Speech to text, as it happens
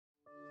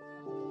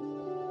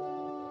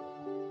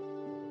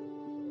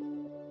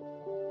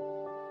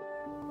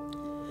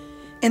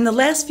In the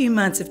last few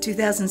months of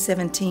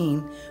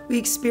 2017, we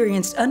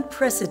experienced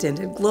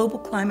unprecedented global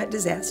climate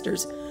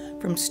disasters,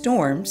 from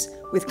storms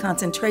with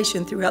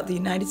concentration throughout the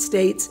United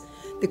States,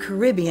 the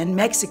Caribbean,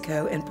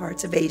 Mexico, and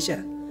parts of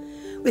Asia.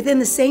 Within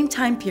the same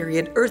time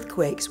period,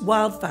 earthquakes,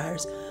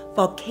 wildfires,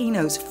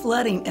 volcanoes,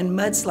 flooding, and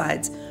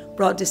mudslides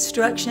brought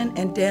destruction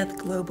and death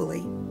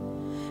globally.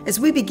 As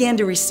we began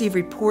to receive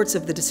reports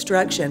of the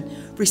destruction,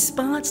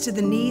 response to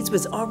the needs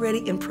was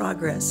already in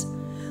progress.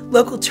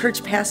 Local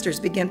church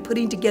pastors began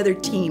putting together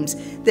teams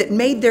that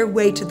made their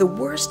way to the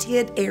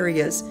worst-hit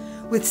areas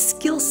with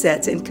skill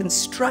sets in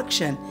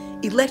construction,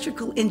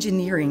 electrical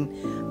engineering,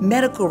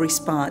 medical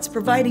response,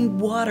 providing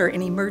water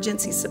and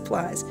emergency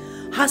supplies,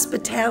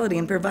 hospitality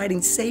and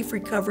providing safe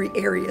recovery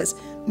areas,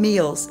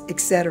 meals,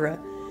 etc.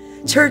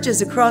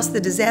 Churches across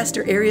the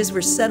disaster areas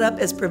were set up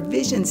as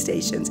provision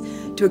stations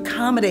to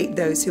accommodate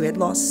those who had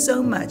lost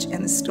so much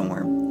in the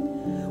storm.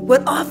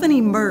 What often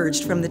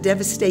emerged from the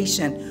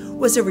devastation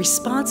was a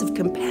response of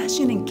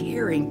compassion and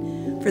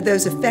caring for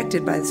those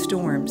affected by the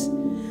storms.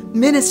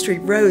 Ministry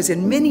rose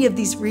in many of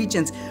these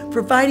regions,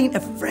 providing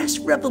a fresh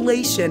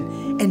revelation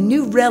and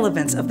new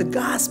relevance of the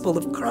gospel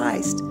of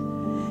Christ.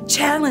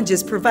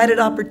 Challenges provided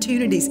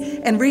opportunities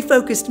and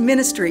refocused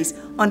ministries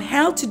on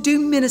how to do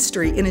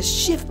ministry in a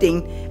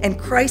shifting and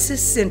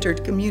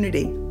crisis-centered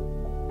community.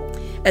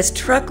 As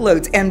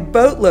truckloads and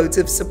boatloads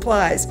of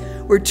supplies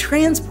were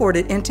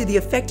transported into the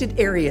affected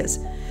areas,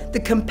 the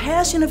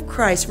compassion of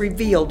Christ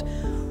revealed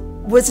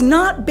was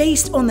not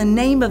based on the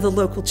name of the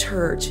local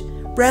church,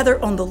 rather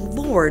on the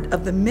Lord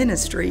of the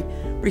ministry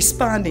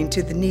responding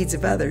to the needs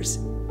of others.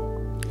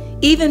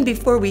 Even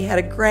before we had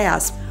a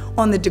grasp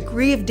on the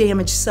degree of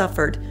damage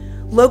suffered,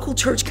 local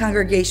church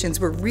congregations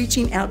were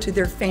reaching out to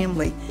their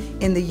family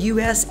in the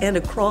U.S. and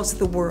across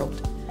the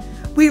world.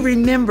 We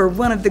remember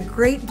one of the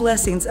great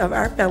blessings of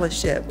our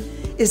fellowship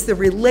is the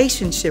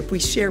relationship we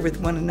share with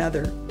one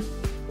another.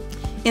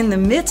 In the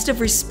midst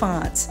of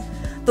response,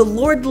 the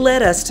Lord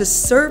led us to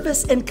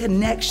service and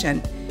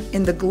connection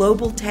in the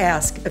global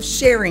task of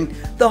sharing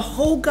the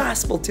whole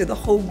gospel to the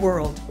whole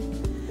world.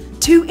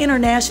 2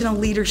 international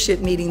leadership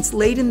meetings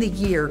late in the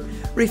year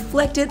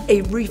reflected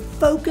a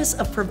refocus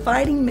of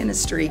providing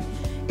ministry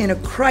in a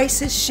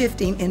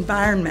crisis-shifting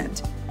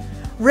environment,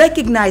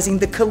 recognizing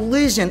the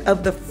collision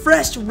of the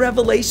fresh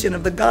revelation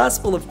of the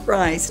gospel of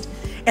Christ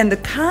and the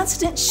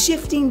constant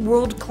shifting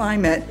world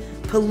climate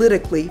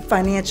politically,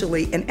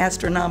 financially, and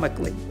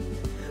astronomically.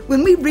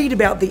 When we read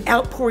about the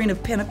outpouring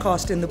of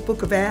Pentecost in the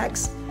book of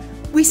Acts,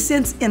 we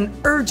sense an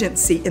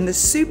urgency in the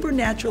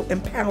supernatural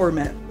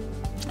empowerment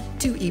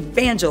to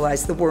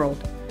evangelize the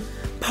world.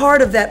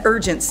 Part of that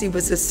urgency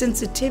was the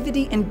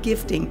sensitivity and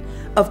gifting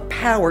of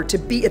power to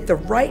be at the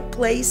right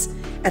place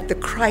at the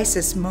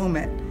crisis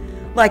moment,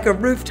 like a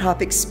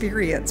rooftop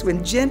experience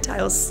when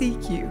Gentiles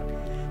seek you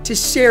to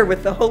share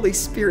what the Holy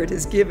Spirit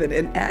has given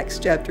in Acts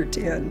chapter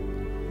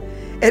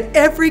 10. At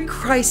every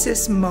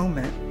crisis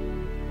moment,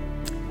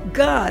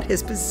 God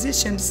has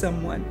positioned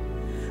someone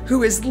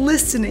who is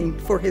listening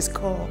for his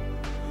call.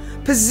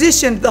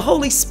 Positioned, the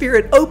Holy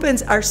Spirit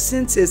opens our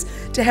senses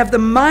to have the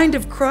mind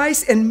of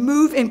Christ and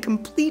move in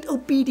complete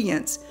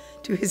obedience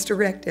to his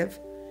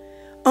directive.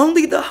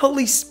 Only the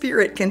Holy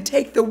Spirit can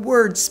take the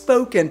word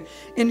spoken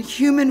in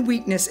human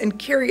weakness and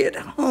carry it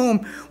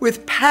home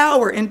with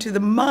power into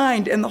the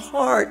mind and the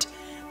heart,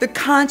 the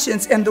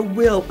conscience and the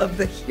will of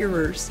the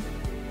hearers.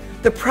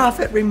 The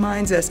prophet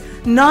reminds us,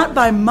 not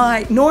by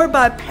might nor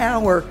by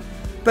power,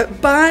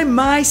 but by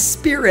my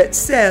Spirit,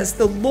 says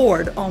the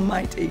Lord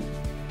Almighty.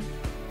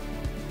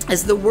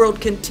 As the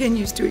world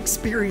continues to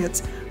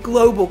experience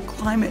global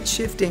climate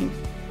shifting,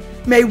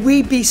 may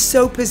we be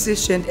so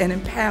positioned and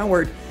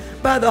empowered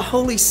by the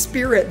Holy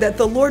Spirit that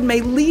the Lord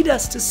may lead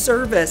us to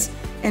service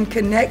and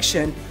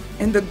connection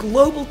in the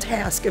global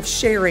task of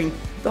sharing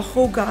the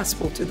whole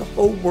gospel to the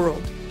whole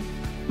world.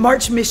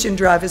 March Mission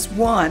Drive is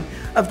one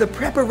of the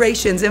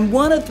preparations and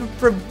one of the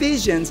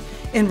provisions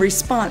in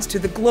response to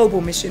the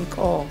global mission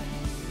call.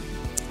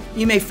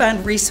 You may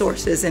find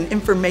resources and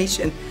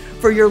information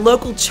for your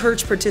local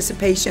church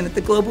participation at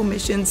the Global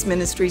Missions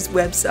Ministries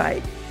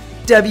website,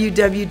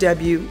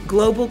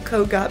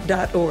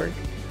 www.globalcogop.org.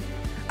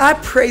 I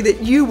pray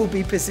that you will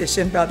be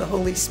positioned by the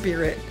Holy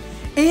Spirit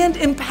and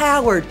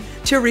empowered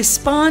to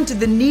respond to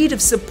the need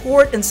of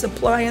support and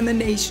supply in the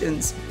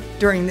nations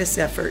during this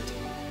effort.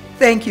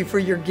 Thank you for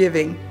your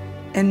giving,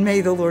 and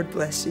may the Lord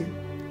bless you.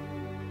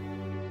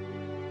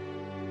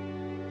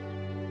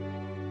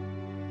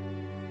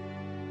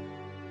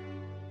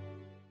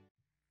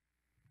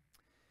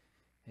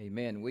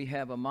 Amen. We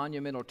have a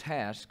monumental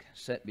task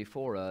set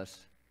before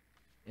us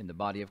in the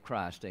body of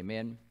Christ.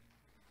 Amen.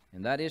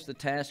 And that is the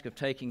task of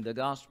taking the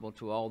gospel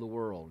to all the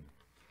world.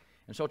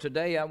 And so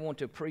today I want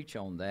to preach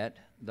on that,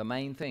 the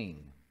main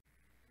thing.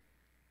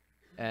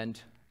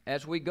 And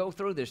as we go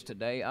through this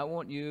today, I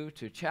want you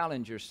to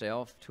challenge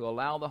yourself to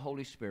allow the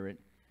Holy Spirit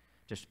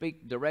to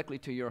speak directly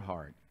to your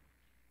heart.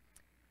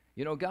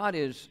 You know, God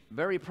is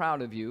very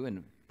proud of you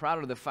and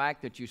proud of the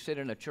fact that you sit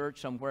in a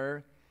church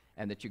somewhere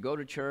and that you go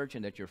to church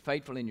and that you're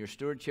faithful in your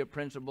stewardship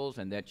principles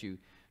and that you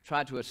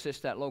try to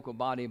assist that local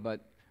body,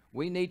 but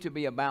we need to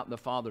be about the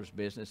Father's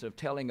business of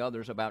telling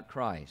others about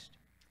Christ.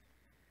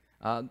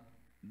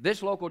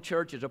 This local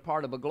church is a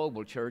part of a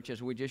global church,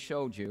 as we just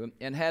showed you,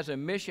 and has a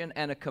mission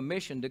and a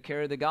commission to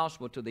carry the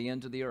gospel to the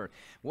ends of the earth.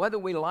 Whether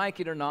we like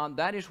it or not,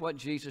 that is what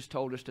Jesus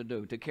told us to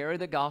do, to carry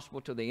the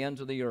gospel to the ends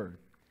of the earth.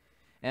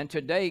 And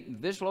to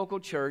date, this local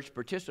church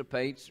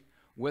participates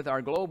with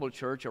our global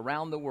church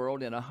around the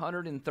world in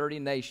 130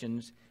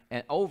 nations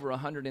and over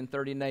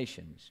 130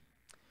 nations.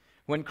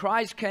 When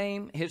Christ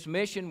came, his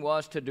mission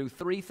was to do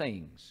three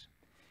things.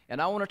 And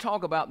I want to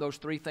talk about those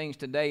three things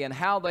today and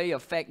how they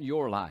affect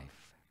your life.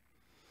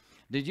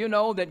 Did you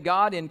know that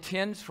God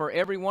intends for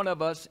every one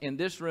of us in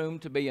this room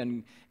to be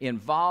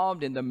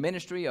involved in the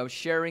ministry of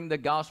sharing the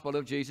gospel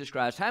of Jesus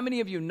Christ? How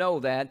many of you know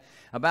that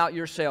about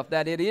yourself,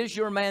 that it is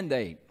your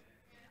mandate?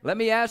 Let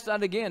me ask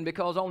that again,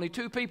 because only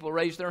 2 people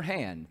raised their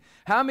hand.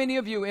 How many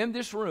of you in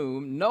this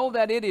room know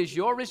that it is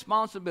your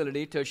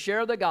responsibility to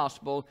share the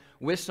gospel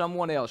with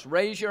someone else?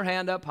 Raise your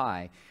hand up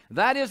high.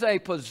 That is a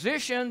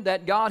position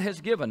that God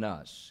has given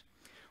us.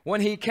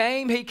 When he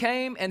came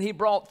and he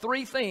brought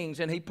 3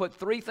 things, and he put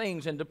 3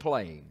 things into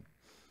play.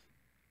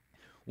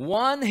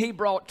 1, he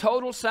brought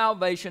total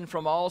salvation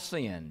from all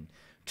sin.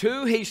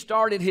 2, he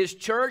started his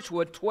church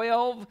with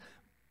 12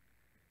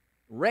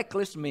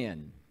 reckless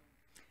men.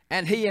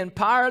 And he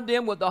empowered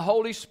them with the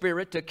Holy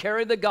Spirit to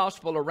carry the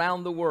gospel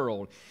around the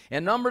world.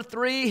 And number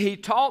 3, he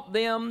taught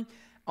them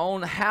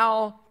on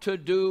how to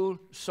do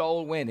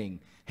soul winning.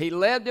 He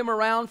led them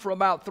around for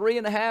about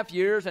 3.5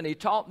 years, and he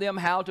taught them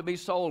how to be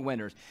soul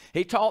winners.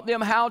 He taught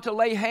them how to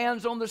lay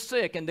hands on the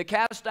sick and to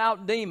cast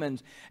out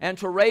demons and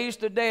to raise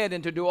the dead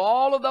and to do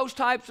all of those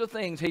types of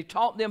things. He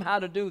taught them how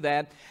to do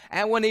that.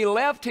 And when he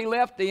left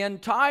the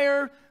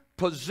entire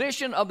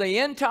position of the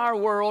entire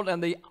world in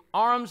the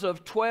arms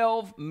of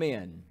 12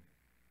 men.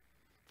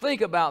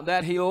 Think about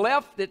that. He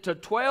left it to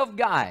 12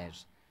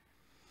 guys.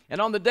 And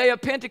on the day of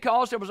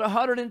Pentecost, there was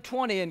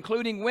 120,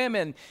 including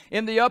women,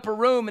 in the upper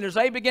room. And as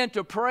they began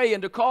to pray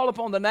and to call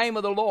upon the name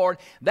of the Lord,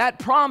 that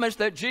promise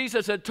that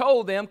Jesus had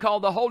told them,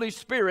 called the Holy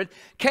Spirit,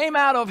 came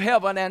out of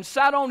heaven and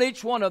sat on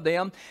each one of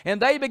them.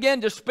 And they began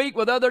to speak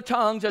with other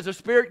tongues as the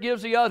Spirit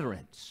gives the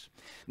utterance.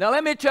 Now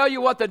let me tell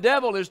you what the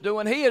devil is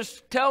doing. He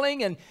is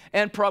telling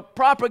and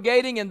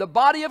propagating in the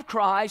body of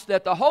Christ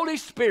that the Holy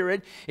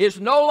Spirit is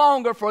no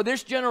longer for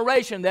this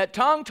generation. That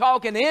tongue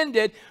talking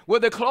ended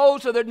with the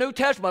close of the New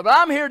Testament. But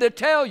I'm here to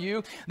tell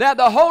you that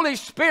the Holy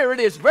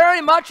Spirit is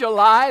very much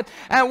alive,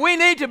 and we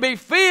need to be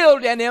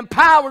filled and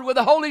empowered with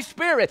the Holy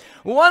Spirit.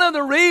 One of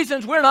the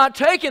reasons we're not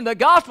taking the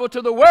gospel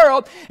to the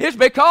world is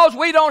because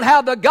we don't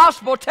have the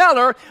gospel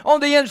teller on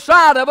the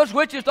inside of us,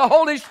 which is the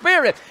Holy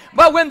Spirit.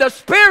 But when the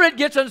Spirit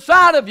gets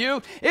inside of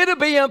you, it'll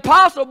be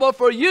impossible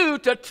for you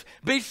to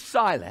be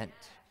silent.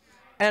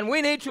 And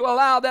we need to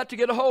allow that to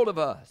get a hold of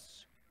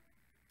us.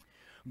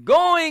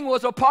 Going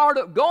was a part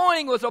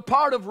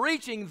of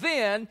reaching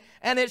then,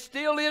 and it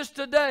still is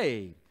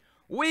today.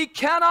 We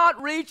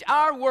cannot reach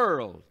our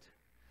world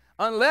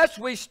unless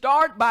we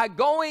start by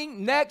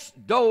going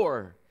next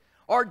door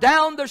or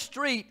down the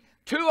street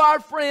to our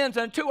friends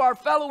and to our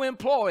fellow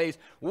employees.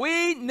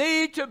 We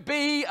need to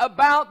be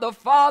about the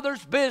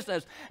Father's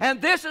business.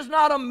 And this is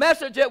not a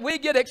message that we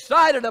get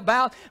excited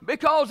about,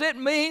 because it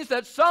means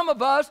that some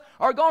of us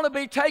are going to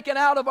be taken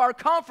out of our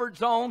comfort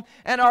zone,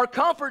 and our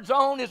comfort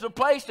zone is a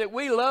place that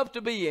we love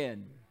to be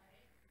in.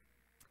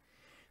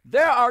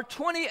 There are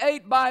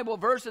 28 Bible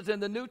verses in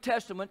the New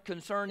Testament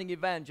concerning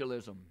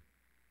evangelism.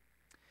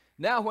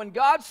 Now, when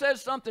God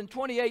says something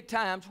 28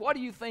 times, what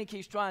do you think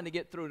He's trying to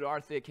get through to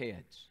our thick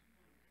heads?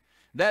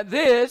 That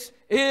this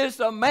is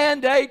a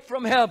mandate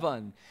from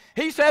heaven.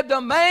 He said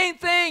the main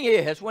thing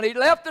is, when He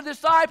left the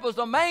disciples,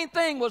 the main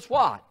thing was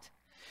what?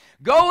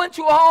 Go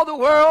into all the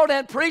world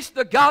and preach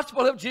the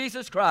gospel of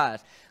Jesus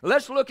Christ.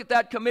 Let's look at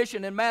that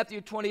commission in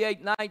Matthew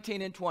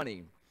 28:19 and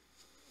 20.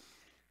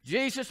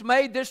 Jesus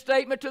made this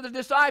statement to the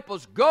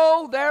disciples: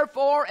 Go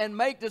therefore and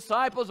make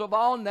disciples of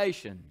all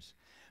nations,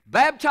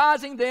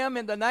 baptizing them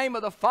in the name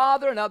of the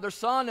Father and of the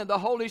Son and the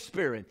Holy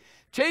Spirit,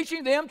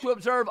 teaching them to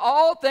observe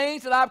all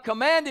things that I've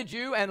commanded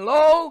you, and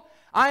lo,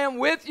 I am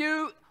with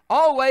you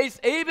always,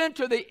 even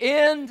to the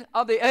end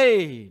of the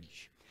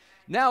age.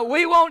 Now,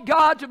 we want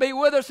God to be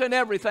with us in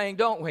everything,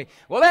 don't we?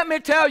 Well, let me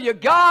tell you,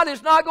 God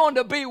is not going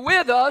to be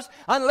with us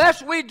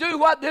unless we do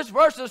what this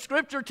verse of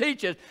Scripture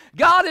teaches.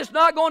 God is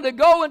not going to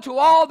go into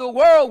all the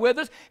world with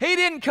us. He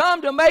didn't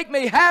come to make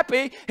me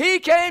happy. He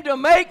came to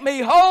make me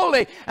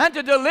holy and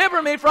to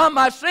deliver me from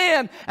my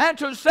sin and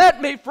to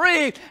set me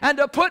free and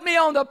to put me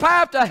on the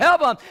path to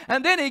heaven.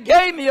 And then He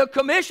gave me a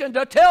commission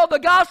to tell the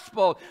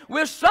gospel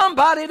with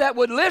somebody that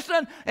would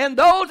listen and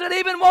those that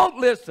even won't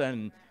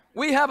listen.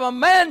 We have a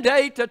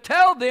mandate to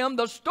tell them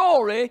the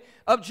story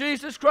of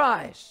Jesus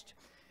Christ.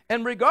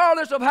 And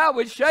regardless of how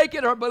we shake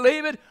it or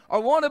believe it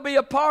or want to be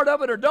a part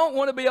of it or don't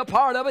want to be a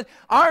part of it,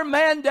 our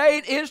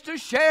mandate is to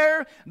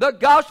share the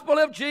gospel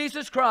of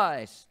Jesus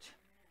Christ.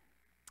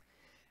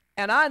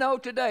 And I know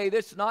today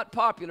this is not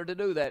popular to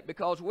do that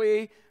because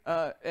we,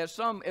 as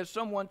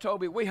someone told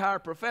me, we hire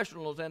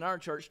professionals in our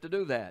church to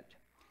do that.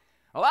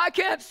 Well, I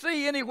can't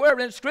see anywhere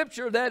in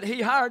Scripture that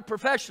he hired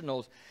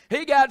professionals.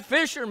 He got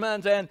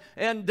fishermen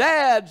and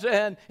dads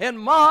and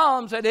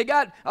moms, and he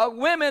got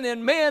women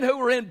and men who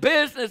were in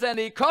business, and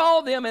he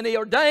called them and he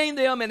ordained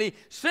them and he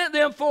sent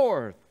them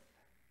forth.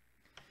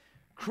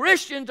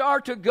 Christians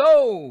are to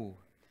go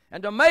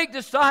and to make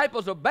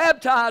disciples, to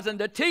baptize and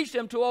to teach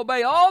them to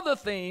obey all the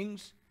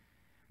things.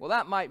 Well,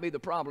 that might be the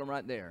problem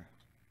right there,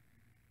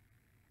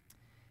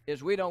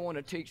 is we don't want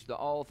to teach the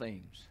all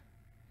things.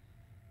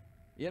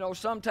 You know,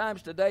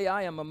 sometimes today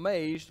I am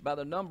amazed by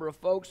the number of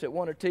folks that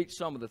want to teach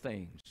some of the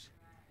things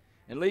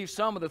and leave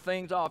some of the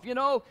things off. You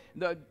know,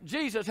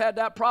 Jesus had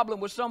that problem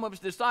with some of his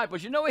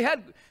disciples. You know,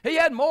 he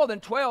had more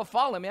than 12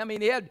 following him. I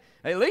mean,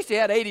 at least he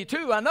had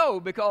 82, I know,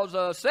 because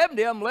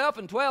 70 of them left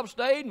and 12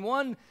 stayed, and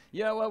one,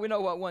 you know, well, we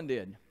know what one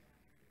did.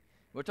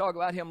 We'll talk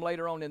about him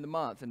later on in the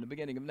month, in the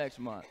beginning of next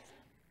month.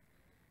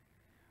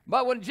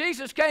 But when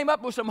Jesus came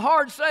up with some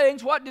hard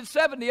sayings, what did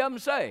 70 of them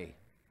say?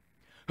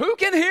 Who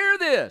can hear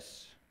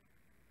this?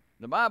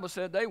 The Bible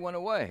said they went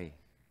away.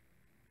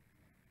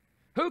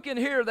 Who can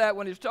hear that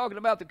when he's talking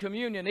about the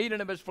communion, eating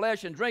of his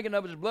flesh and drinking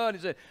of his blood?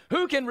 He said,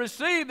 who can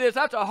receive this?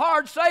 That's a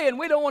hard saying.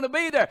 We don't want to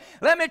be there.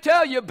 Let me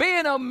tell you,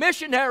 being a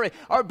missionary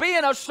or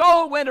being a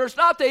soul winner is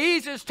not the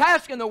easiest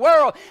task in the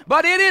world,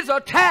 but it is a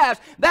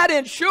task that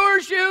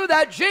ensures you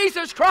that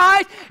Jesus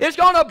Christ is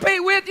going to be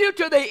with you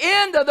to the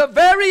end of the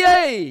very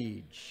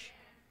age.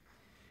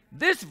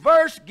 This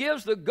verse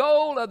gives the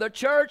goal of the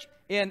church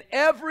in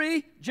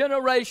every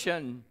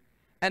generation.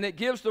 And it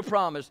gives the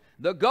promise.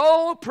 The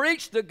goal,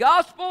 preach the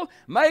gospel,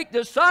 make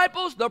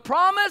disciples. The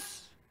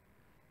promise,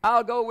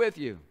 I'll go with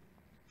you.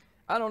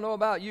 I don't know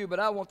about you, but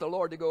I want the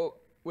Lord to go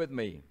with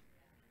me.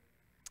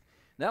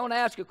 Now I want to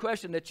ask a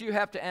question that you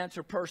have to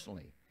answer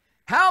personally.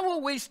 How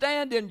will we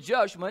stand in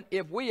judgment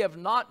if we have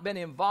not been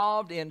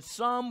involved in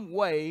some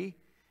way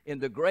in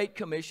the Great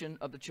Commission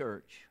of the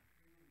church?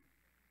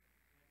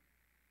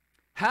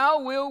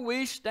 How will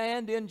we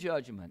stand in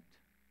judgment?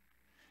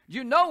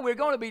 You know we're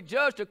going to be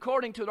judged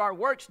according to our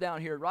works down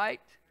here,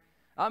 right?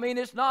 I mean,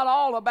 it's not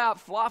all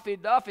about fluffy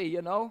duffy,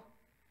 you know.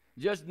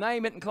 Just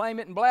name it and claim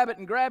it and blab it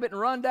and grab it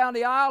and run down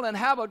the aisle and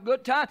have a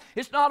good time.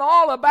 It's not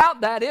all about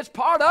that. It's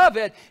part of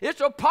it.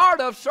 It's a part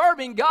of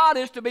serving God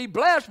is to be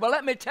blessed. But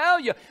let me tell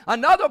you,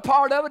 another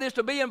part of it is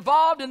to be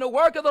involved in the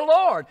work of the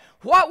Lord.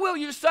 What will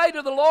you say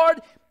to the Lord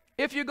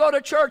if you go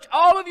to church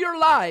all of your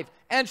life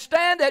and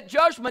stand at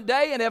Judgment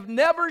Day and have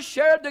never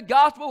shared the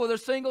gospel with a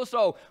single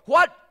soul?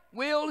 What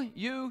will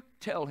you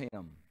tell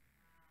him?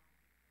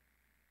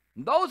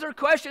 Those are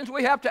questions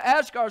we have to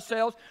ask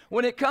ourselves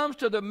when it comes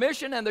to the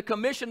mission and the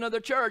commission of the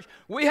church.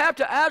 We have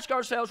to ask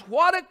ourselves,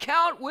 what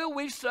account will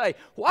we say?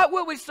 What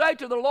will we say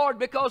to the Lord?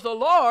 Because the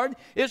Lord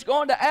is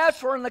going to ask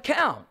for an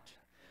account.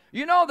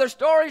 You know the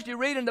stories you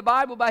read in the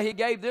Bible about he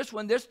gave this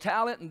one this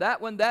talent and that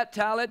one that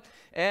talent,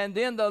 and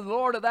then the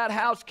Lord of that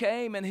house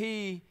came and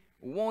he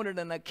wanted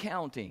an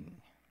accounting.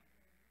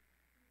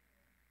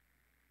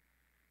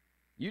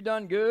 You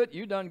done good,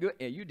 you done good,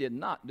 and you did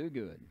not do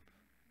good.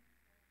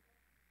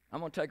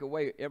 I'm going to take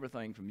away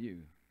everything from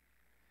you.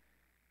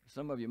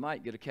 Some of you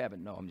might get a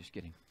cabinet. No, I'm just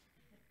kidding.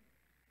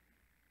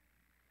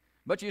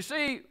 But you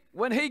see,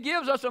 when he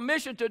gives us a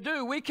mission to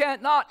do, we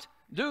can't not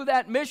do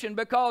that mission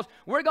because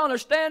we're going to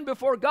stand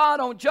before God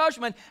on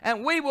judgment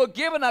and we will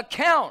give an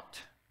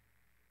account.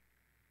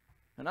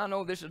 And I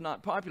know this is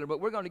not popular, but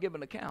we're going to give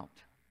an account.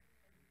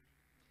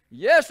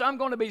 Yes, I'm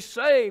going to be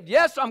saved.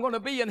 Yes, I'm going to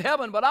be in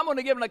heaven, but I'm going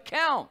to give an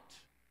account.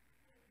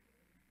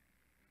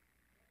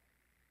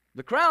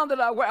 The crown that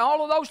I wear,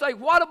 all of those things,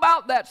 what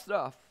about that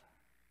stuff?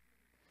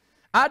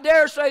 I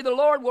dare say the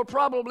Lord will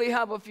probably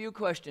have a few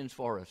questions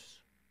for us.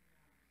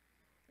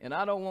 And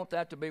I don't want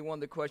that to be one of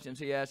the questions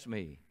he asks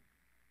me.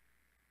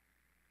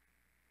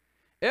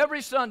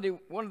 Every Sunday,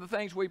 one of the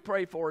things we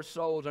pray for is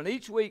souls. And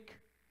each week,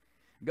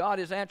 God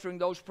is answering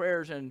those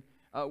prayers, and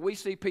we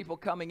see people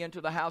coming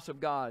into the house of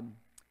God.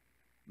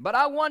 But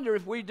I wonder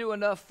if we do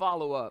enough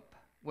follow-up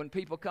when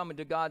people come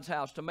into God's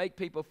house to make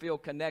people feel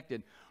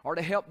connected or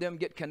to help them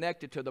get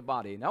connected to the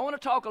body. Now, I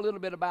want to talk a little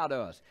bit about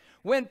us.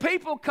 When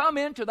people come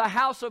into the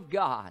house of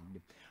God,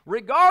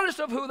 regardless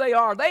of who they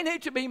are, they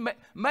need to be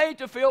made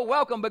to feel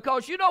welcome,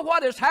 because you know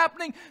what is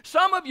happening?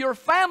 Some of your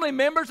family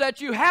members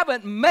that you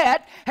haven't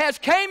met has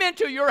came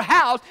into your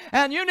house,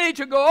 and you need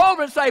to go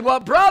over and say, well,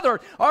 brother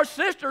or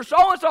sister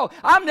so-and-so,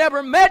 I've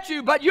never met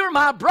you, but you're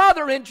my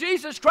brother in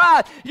Jesus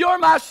Christ. You're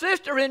my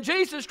sister in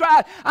Jesus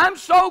Christ. I'm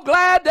so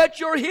glad that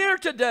you're here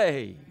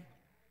today.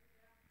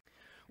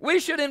 We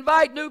should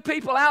invite new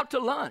people out to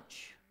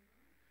lunch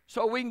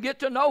so we can get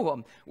to know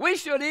them. We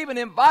should even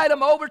invite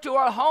them over to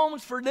our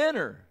homes for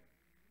dinner.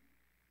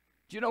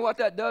 Do you know what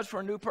that does for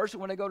a new person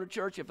when they go to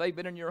church? If they've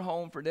been in your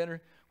home for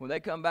dinner, when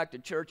they come back to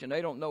church and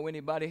they don't know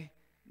anybody,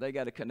 they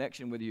got a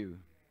connection with you.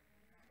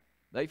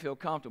 They feel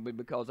comfortable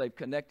because they've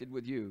connected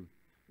with you.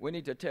 We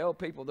need to tell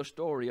people the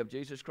story of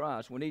Jesus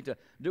Christ. We need to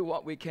do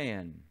what we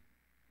can.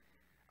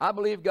 I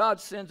believe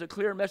God sends a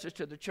clear message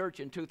to the church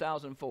in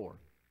 2004.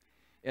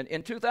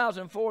 In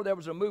 2004, there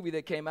was a movie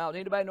that came out.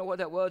 Anybody know what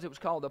that was? It was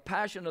called The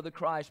Passion of the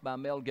Christ by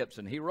Mel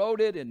Gibson. He wrote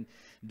it and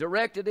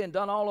directed it and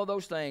done all of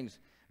those things.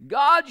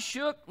 God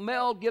shook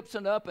Mel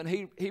Gibson up, and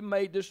he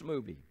made this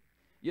movie.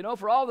 You know,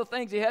 for all the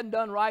things he hadn't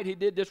done right, he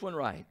did this one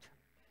right.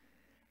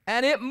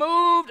 And it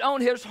moved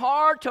on his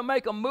heart to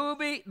make a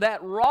movie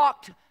that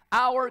rocked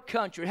our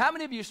country. How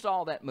many of you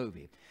saw that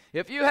movie?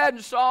 If you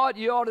hadn't saw it,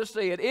 you ought to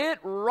see it. It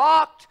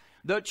rocked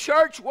the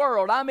church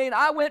world. I mean,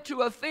 I went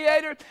to a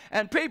theater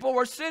and people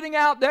were sitting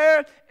out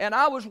there, and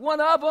I was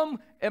one of them,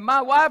 and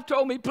my wife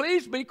told me,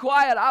 please be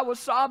quiet. I was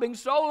sobbing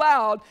so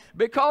loud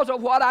because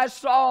of what I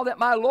saw that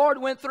my Lord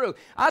went through.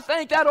 I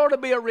think that ought to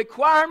be a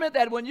requirement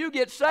that when you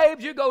get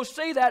saved, you go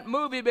see that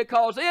movie,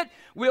 because it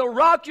will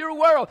rock your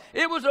world.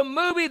 It was a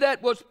movie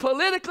that was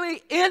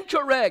politically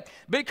incorrect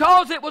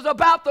because it was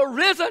about the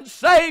risen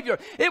Savior.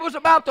 It was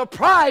about the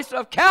price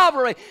of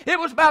Calvary. It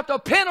was about the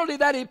penalty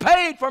that He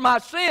paid for my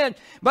sin.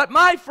 But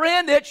my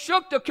friend, it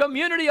shook the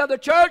community of the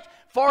church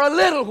for a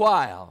little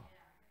while.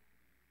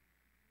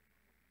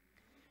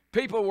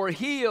 People were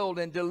healed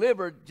and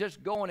delivered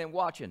just going and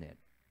watching it.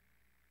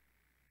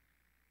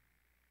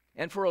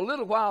 And for a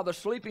little while, the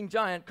sleeping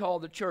giant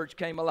called the church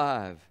came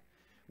alive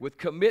with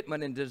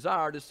commitment and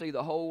desire to see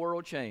the whole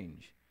world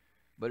change.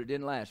 But it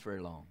didn't last very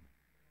long.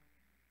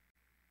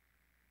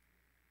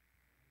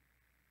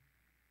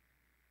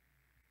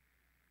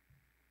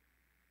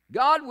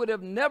 God would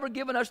have never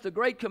given us the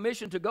Great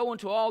Commission to go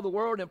into all the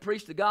world and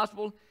preach the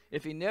gospel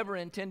if He never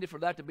intended for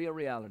that to be a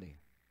reality.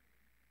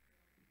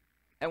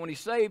 And when He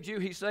saved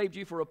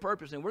you for a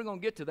purpose. And we're going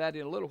to get to that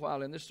in a little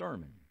while in this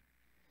sermon.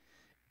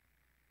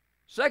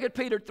 2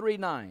 Peter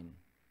 3:9.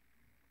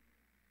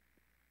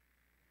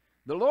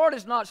 The Lord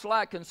is not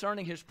slack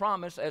concerning His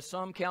promise, as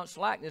some count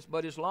slackness,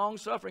 but is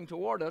long-suffering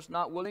toward us,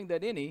 not willing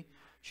that any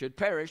should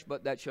perish,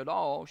 but that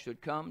all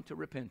should come to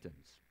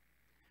repentance.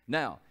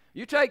 Now,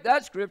 you take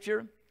that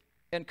scripture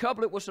and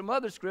couple it with some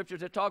other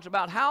scriptures that talks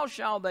about how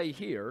shall they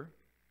hear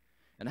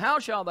and how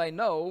shall they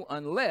know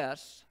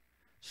unless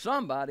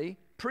somebody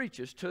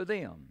preaches to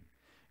them.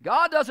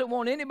 God doesn't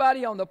want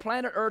anybody on the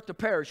planet Earth to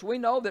perish. We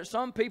know that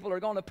some people are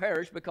going to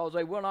perish because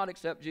they will not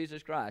accept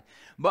Jesus Christ.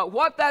 But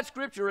what that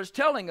scripture is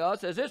telling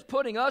us is it's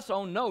putting us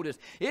on notice.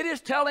 It is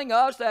telling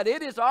us that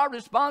it is our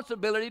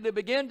responsibility to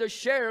begin to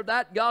share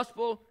that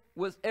gospel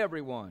with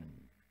everyone.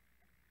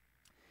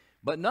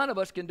 But none of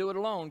us can do it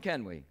alone,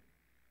 can we?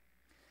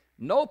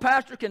 No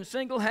pastor can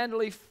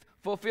single-handedly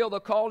fulfill the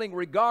calling,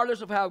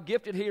 regardless of how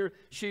gifted he or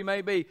she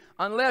may be.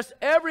 Unless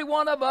every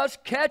one of us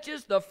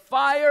catches the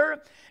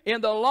fire,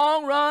 in the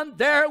long run,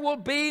 there will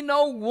be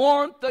no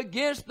warmth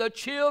against the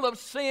chill of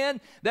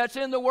sin that's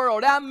in the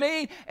world. I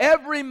mean,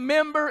 every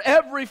member,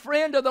 every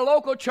friend of the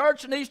local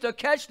church needs to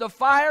catch the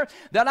fire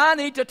that I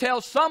need to tell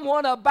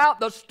someone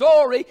about the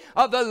story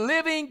of the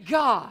living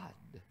God.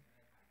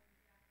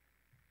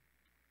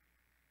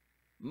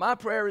 My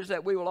prayer is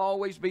that we will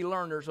always be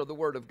learners of the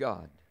Word of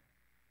God.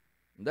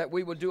 That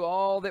we will do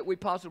all that we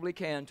possibly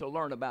can to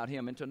learn about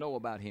Him and to know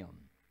about Him.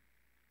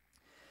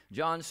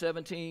 John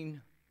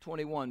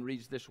 17:21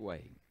 reads this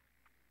way.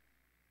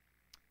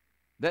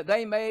 That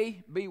they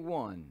may be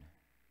one.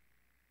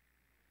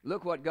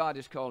 Look what God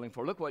is calling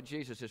for. Look what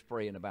Jesus is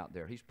praying about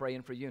there. He's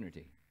praying for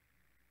unity.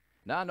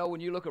 Now I know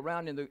when you look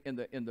around in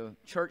the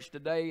church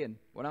today, and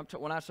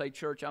when I say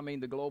church, I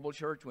mean the global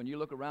church. When you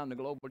look around the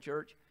global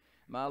church,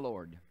 my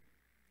Lord,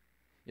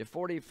 if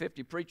 40 or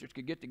 50 preachers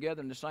could get together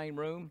in the same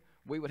room,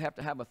 we would have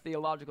to have a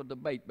theological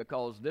debate,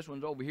 because this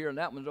one's over here and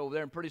that one's over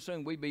there, and pretty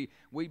soon we'd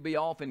be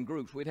off in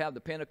groups. We'd have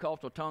the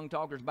Pentecostal tongue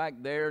talkers back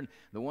there, and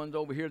the ones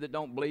over here that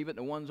don't believe it, and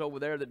the ones over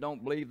there that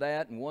don't believe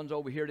that, and ones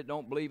over here that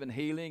don't believe in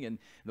healing, and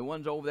the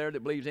ones over there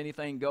that believes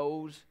anything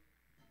goes.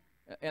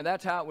 And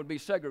that's how it would be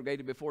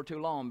segregated before too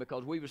long,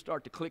 because we would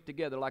start to click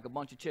together like a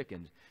bunch of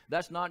chickens.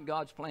 That's not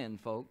God's plan,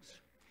 folks.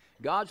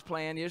 God's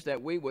plan is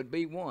that we would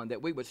be one,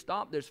 that we would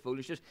stop this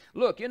foolishness.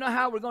 Look, you know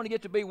how we're going to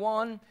get to be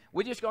one?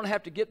 We're just going to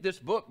have to get this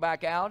book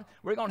back out.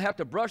 We're going to have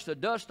to brush the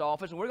dust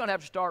off us, and we're going to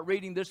have to start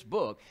reading this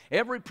book.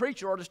 Every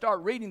preacher ought to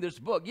start reading this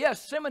book.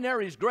 Yes,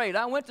 seminary is great.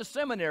 I went to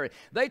seminary.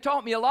 They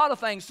taught me a lot of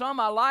things. Some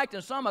I liked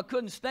and some I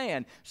couldn't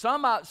stand.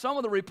 Some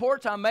of the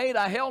reports I made,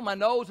 I held my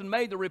nose and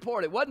made the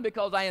report. It wasn't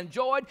because I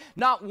enjoyed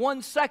not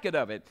 1 second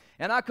of it.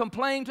 And I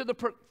complained to the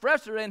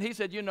professor, and he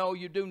said, you know,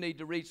 you do need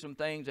to read some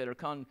things that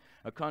are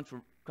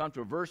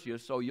controversial,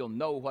 so you'll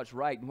know what's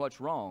right and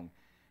what's wrong.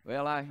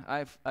 Well,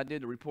 I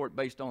did the report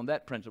based on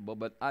that principle,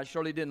 but I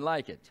surely didn't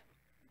like it.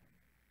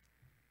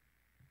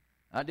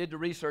 I did the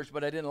research,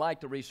 but I didn't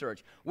like the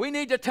research. We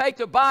need to take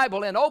the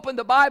Bible and open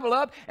the Bible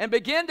up and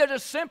begin to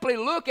just simply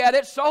look at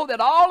it so that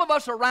all of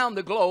us around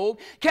the globe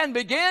can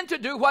begin to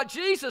do what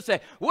Jesus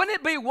said. Wouldn't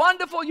it be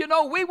wonderful? You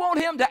know, we want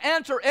Him to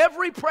answer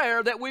every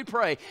prayer that we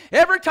pray.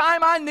 Every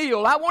time I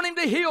kneel, I want Him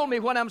to heal me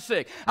when I'm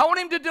sick. I want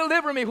Him to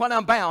deliver me when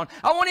I'm bound.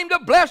 I want Him to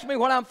bless me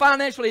when I'm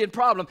financially in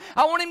problem.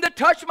 I want Him to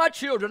touch my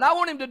children. I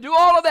want Him to do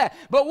all of that.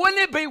 But wouldn't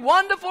it be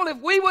wonderful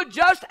if we would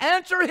just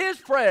answer His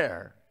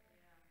prayer?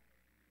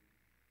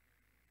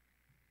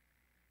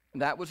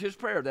 That was his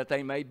prayer, that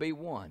they may be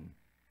one,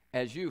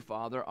 as you,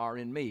 Father, are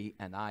in me,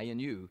 and I in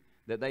you,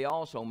 that they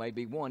also may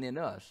be one in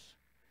us,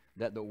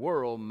 that the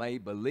world may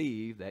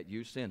believe that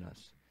you sent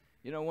us.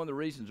 You know, one of the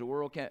reasons the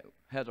world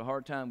has a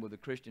hard time with the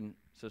Christian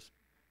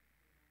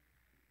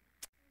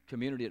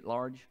community at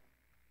large,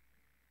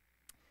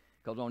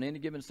 because on any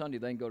given Sunday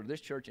they can go to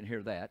this church and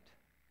hear that,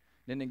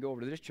 then they can go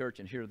over to this church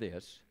and hear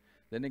this,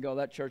 then they go to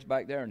that church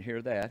back there and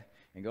hear that,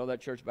 and go to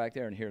that church back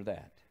there and hear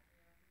that.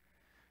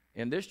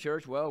 In this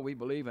church, well, we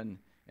believe in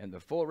the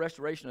full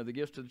restoration of the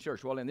gifts to the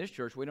church. Well, in this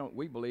church,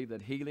 we believe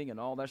that healing and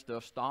all that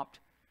stuff stopped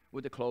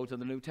with the close of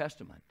the New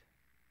Testament.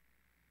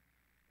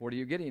 Where do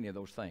you get any of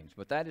those things?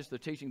 But that is the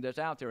teaching that's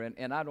out there,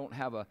 and I don't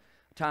have a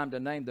time to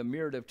name the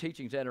myriad of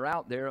teachings that are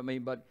out there. I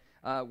mean, but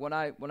when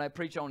I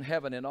preach on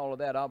heaven and all of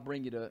that, I'll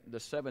bring you to the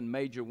 7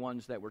 major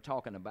ones that we're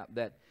talking about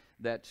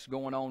that's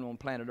going on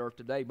planet Earth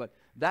today. But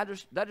that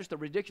is the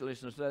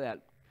ridiculousness of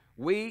that.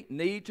 We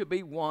need to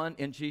be one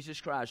in Jesus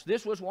Christ.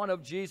 This was one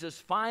of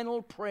Jesus'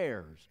 final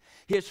prayers.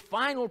 His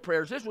final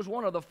prayers. This was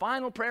one of the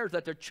final prayers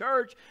that the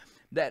church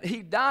that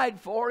he died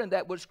for and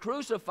that was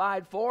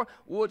crucified for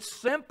would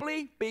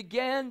simply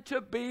begin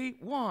to be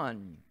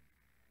one.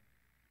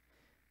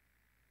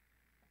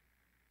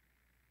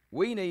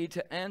 We need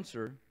to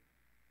answer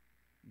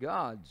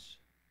God's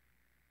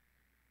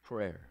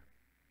prayer.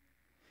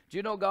 Do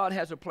you know God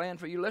has a plan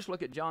for you? Let's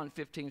look at John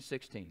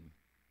 15:16.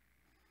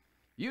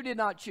 You did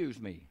not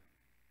choose me.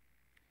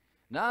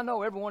 Now, I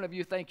know every one of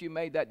you think you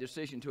made that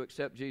decision to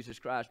accept Jesus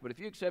Christ, but if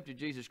you accepted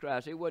Jesus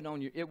Christ, it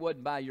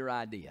wasn't by your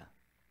idea.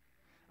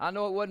 I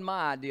know it wasn't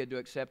my idea to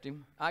accept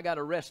him. I got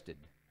arrested.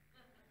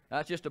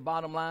 That's just the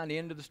bottom line, the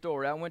end of the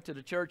story. I went to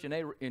the church,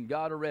 and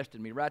God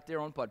arrested me right there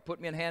on put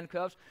me in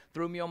handcuffs,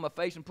 threw me on my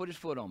face, and put his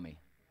foot on me.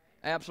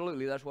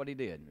 Absolutely, that's what he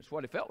did. That's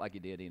what it felt like he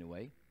did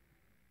anyway.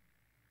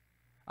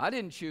 I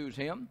didn't choose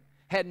him.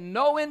 Had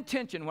no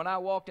intention when I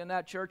walked in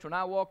that church, when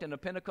I walked in the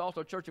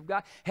Pentecostal Church of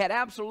God, had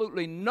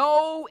absolutely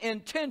no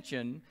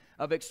intention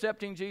of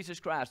accepting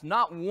Jesus Christ.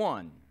 Not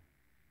one.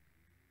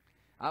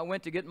 I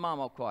went to get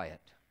Mama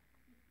quiet.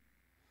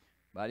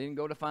 But I didn't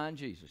go to find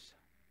Jesus.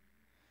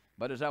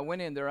 But as I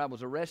went in there, I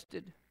was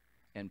arrested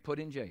and put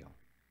in jail.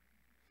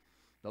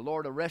 The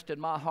Lord arrested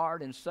my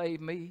heart and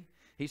saved me.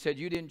 He said,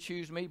 you didn't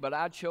choose me, but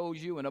I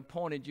chose you and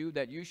appointed you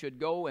that you should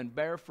go and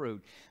bear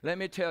fruit. Let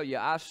me tell you,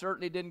 I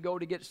certainly didn't go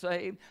to get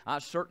saved. I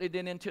certainly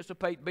didn't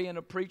anticipate being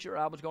a preacher.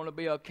 I was going to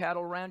be a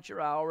cattle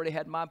rancher. I already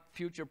had my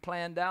future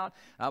planned out.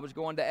 I was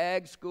going to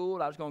ag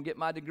school. I was going to get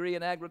my degree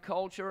in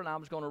agriculture, and I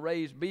was going to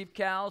raise beef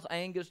cows,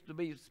 Angus to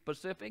be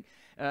specific.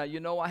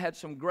 You know, I had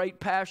some great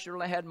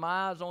pasture. I had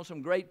my eyes on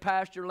some great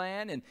pasture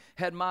land and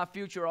had my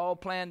future all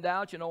planned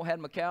out. You know, had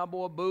my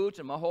cowboy boots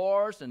and my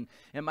horse and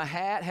my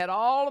hat. Had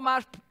all of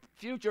my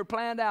future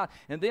planned out.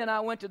 And then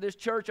I went to this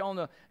church on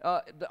the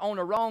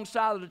wrong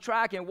side of the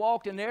track and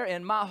walked in there,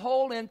 and my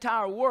whole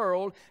entire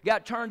world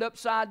got turned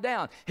upside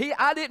down.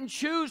 I didn't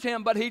choose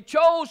him, but he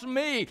chose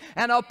me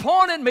and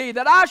appointed me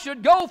that I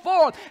should go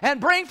forth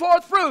and bring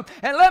forth fruit.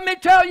 And let me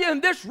tell you,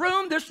 in this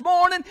room this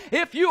morning,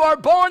 if you are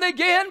born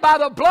again by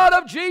the blood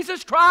of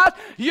Jesus Christ,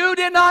 you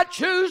did not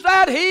choose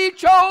that. He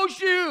chose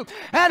you,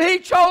 and he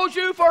chose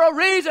you for a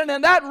reason,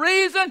 and that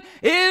reason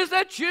is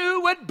that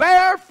you would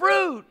bear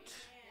fruit.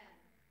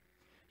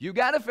 You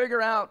got to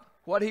figure out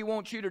what he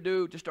wants you to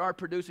do to start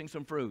producing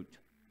some fruit.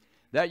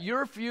 That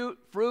your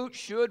fruit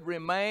should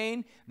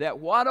remain, that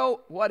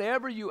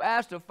whatever you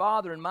ask the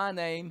Father in my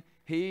name,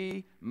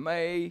 he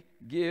may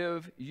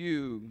give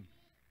you.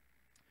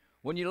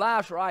 When your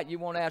life's right, you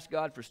won't ask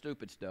God for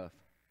stupid stuff.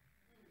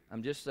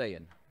 I'm just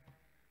saying.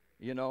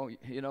 You know,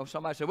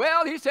 somebody said,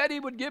 well, he said he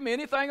would give me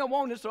anything I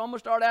wanted, so I'm going to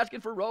start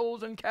asking for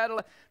rolls and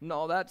Cadillac.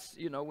 No, that's,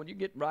 when you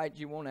get right,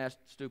 you won't ask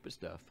stupid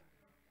stuff.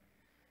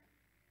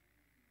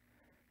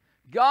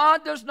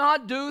 God does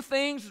not do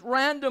things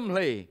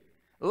randomly.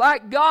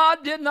 Like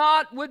God did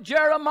not with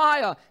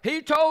Jeremiah.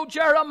 He told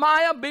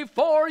Jeremiah,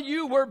 before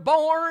you were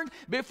born,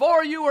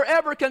 before you were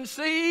ever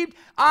conceived,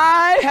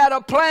 I had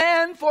a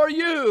plan for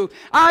you.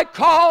 I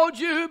called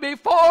you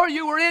before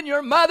you were in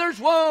your mother's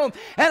womb.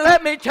 And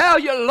let me tell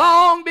you,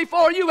 long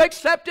before you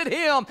accepted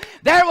him,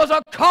 there was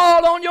a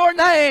call on your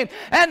name.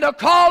 And the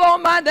call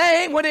on my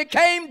name, when it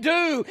came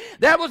due,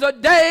 there was a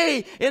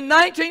day in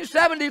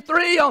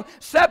 1973 on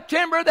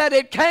September that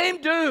it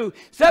came due.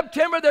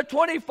 September the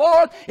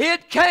 24th,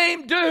 it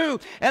came due.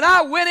 And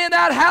I went in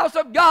that house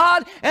of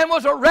God and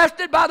was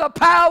arrested by the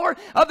power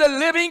of the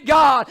living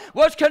God.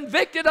 Was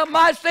convicted of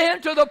my sin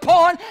to the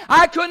point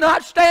I could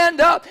not stand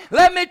up.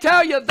 Let me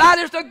tell you, that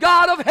is the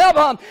God of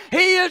heaven.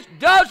 He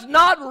does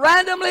not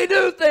randomly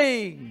do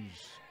things.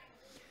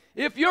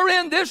 If you're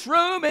in this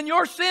room and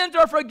your sins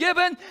are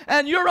forgiven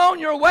and you're on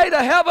your way to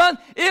heaven,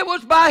 it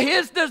was by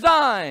his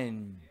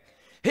design.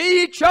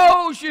 He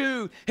chose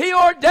you. He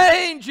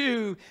ordained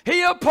you.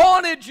 He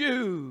appointed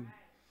you.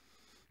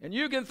 And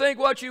you can think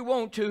what you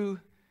want to.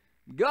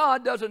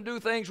 God doesn't do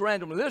things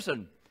randomly.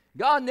 Listen,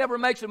 God never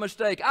makes a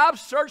mistake. I've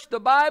searched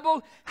the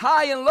Bible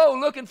high and low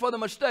looking for the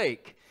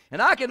mistake.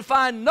 And I can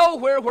find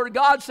nowhere where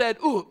God said,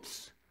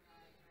 oops.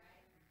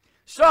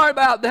 Sorry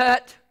about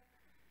that.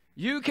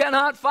 You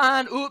cannot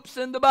find oops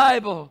in the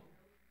Bible.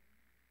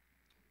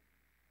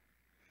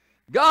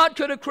 God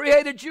could have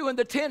created you in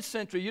the 10th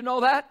century. You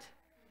know that?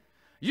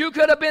 You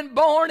could have been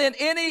born in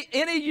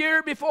any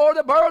year before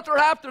the birth or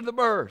after the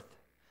birth.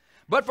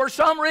 But for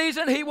some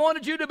reason, He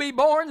wanted you to be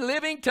born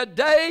living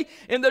today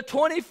in the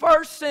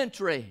 21st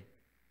century.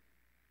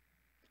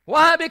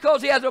 Why?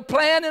 Because He has a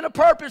plan and a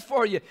purpose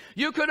for you.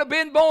 You could have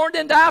been born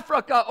in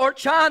Africa or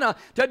China.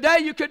 Today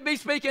you could be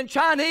speaking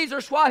Chinese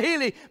or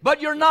Swahili, but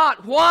you're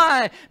not.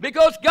 Why?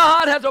 Because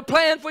God has a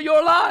plan for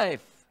your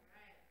life.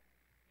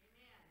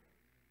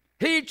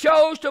 He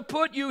chose to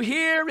put you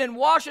here in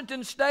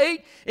Washington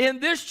State, in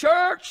this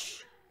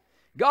church.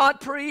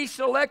 God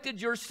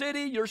pre-selected your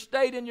city, your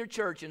state, and your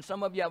church. And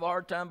some of you have a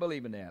hard time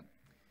believing that.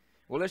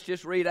 Well, let's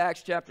just read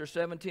Acts chapter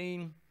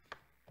 17,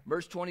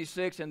 verse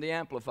 26 in the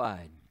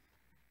Amplified.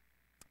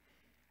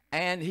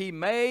 And He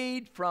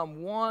made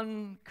from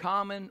one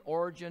common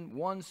origin,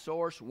 one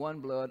source, one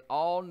blood,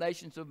 all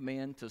nations of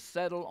men to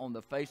settle on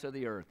the face of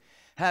the earth,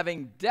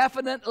 having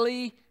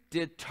definitely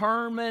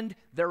determined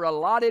their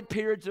allotted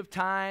periods of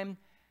time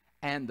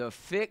and the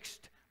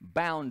fixed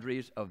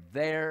boundaries of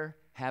their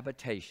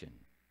habitation.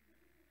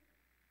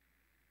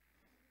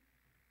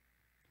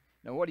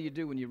 Now, what do you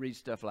do when you read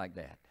stuff like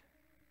that?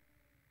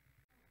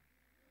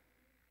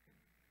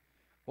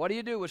 What do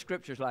you do with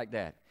scriptures like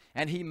that?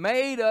 And He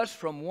made us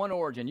from one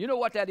origin. You know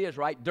what that is,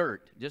 right?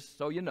 Dirt, just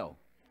so you know.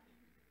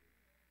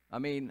 I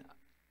mean,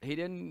 He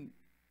didn't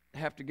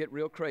have to get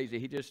real crazy.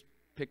 He just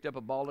picked up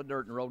a ball of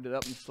dirt and rolled it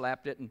up and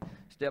slapped it and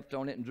stepped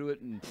on it and drew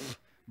it and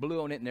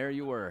blew on it, and there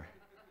you were.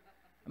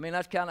 I mean,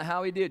 that's kind of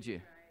how He did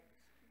you.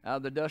 Out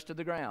of the dust of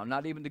the ground.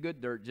 Not even the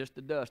good dirt, just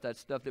the dust. That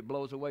stuff that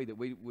blows away that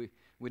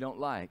we don't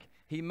like.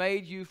 He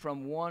made you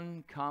from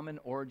one common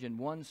origin,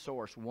 one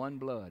source, one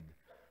blood.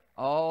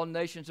 All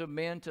nations of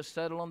men to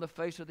settle on the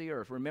face of the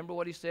earth. Remember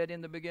what He said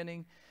in the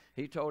beginning?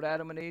 He told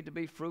Adam and Eve to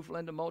be fruitful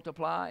and to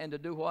multiply and to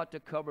do what? To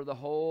cover the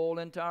whole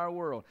entire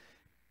world.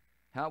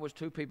 How was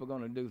two people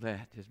going to do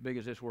that as big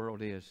as this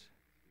world is?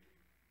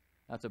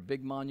 That's a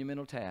big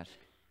monumental task.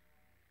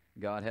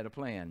 God had a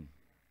plan.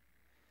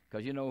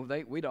 Because, you know,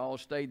 we'd all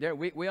stayed there.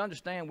 We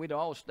understand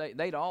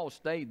they'd all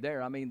stayed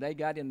there. I mean, they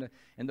got in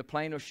the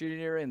plain of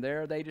shooting area, and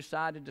there they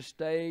decided to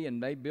stay,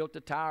 and they built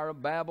the Tower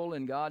of Babel,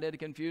 and God had to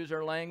confuse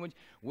their language.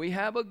 We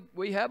have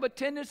a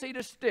tendency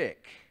to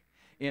stick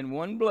in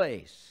one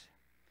place.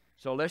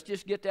 So let's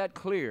just get that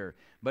clear.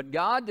 But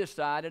God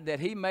decided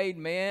that He made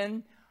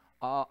men,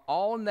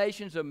 all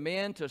nations of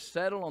men, to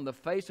settle on the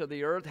face of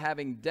the earth,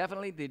 having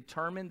definitely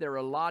determined their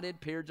allotted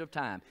periods of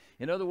time.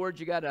 In other words,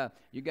 you got a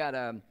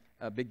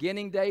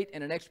beginning date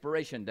and an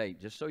expiration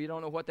date. Just so you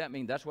don't know what that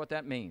means, that's what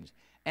that means.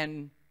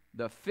 And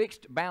the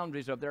fixed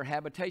boundaries of their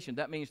habitation.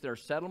 That means their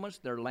settlements,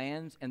 their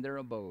lands, and their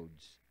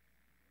abodes.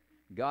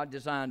 God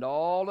designed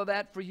all of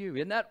that for you.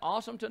 Isn't that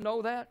awesome to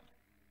know that?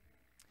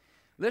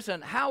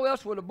 Listen, how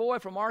else would a boy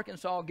from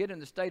Arkansas get in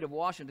the state of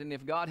Washington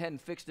if God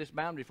hadn't fixed this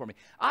boundary for me?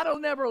 I'd have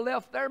never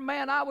left there,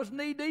 man. I was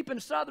knee-deep in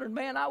Southern,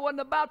 man. I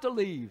wasn't about to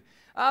leave.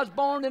 I was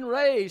born and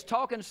raised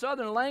talking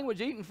Southern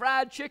language, eating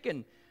fried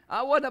chicken.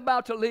 I wasn't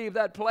about to leave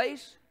that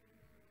place.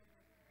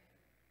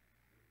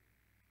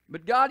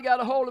 But God got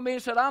a hold of me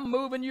and said, I'm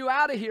moving you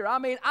out of here. I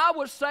mean, I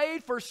was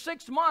saved for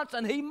 6 months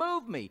and He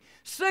moved me.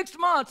 6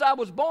 months I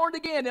was born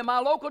again in my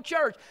local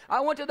church.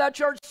 I went to that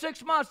church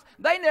 6 months.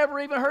 They never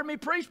even heard me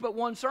preach but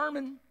one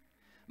sermon.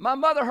 My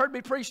mother heard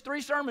me preach 3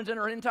 sermons in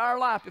her entire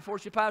life before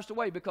she passed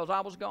away because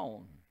I was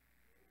gone.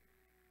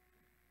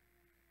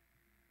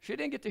 She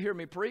didn't get to hear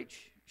me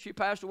preach. She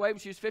passed away when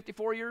she was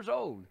 54 years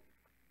old.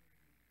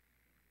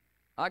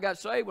 I got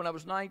saved when I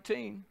was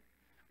 19.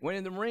 Went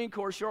in the Marine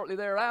Corps shortly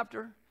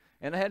thereafter.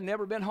 And I had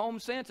never been home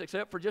since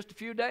except for just a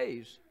few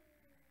days.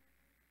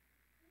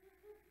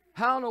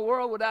 How in the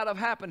world would that have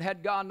happened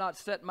had God not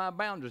set my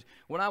boundaries?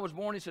 When I was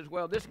born, He says,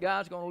 well, this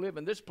guy's going to live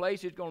in this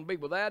place. He's going to be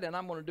with that. And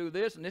I'm going to do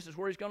this. And this is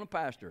where he's going to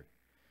pastor.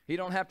 He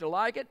don't have to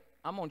like it.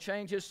 I'm going to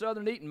change his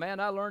Southern eating. Man,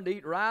 I learned to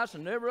eat rice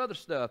and every other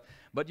stuff.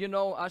 But, you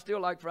know, I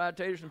still like fried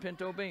taters and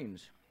pinto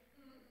beans.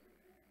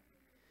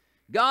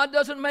 God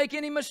doesn't make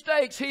any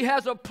mistakes. He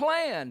has a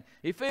plan.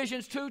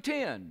 Ephesians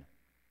 2:10.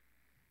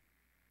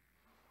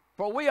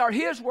 For we are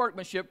His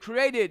workmanship,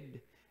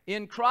 created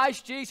in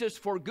Christ Jesus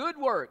for good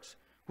works,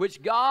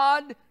 which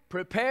God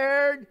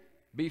prepared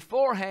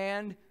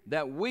beforehand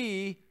that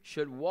we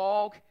should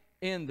walk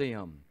in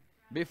them.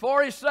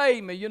 Before He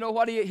saved me, you know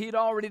what He'd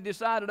already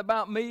decided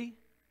about me?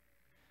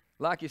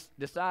 Like He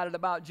decided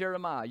about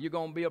Jeremiah. You're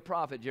going to be a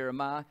prophet,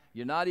 Jeremiah.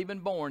 You're not even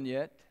born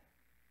yet.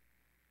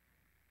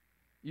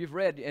 You've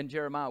read in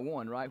Jeremiah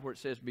 1, right, where it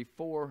says,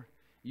 before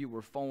you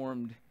were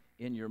formed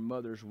in your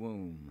mother's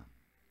womb,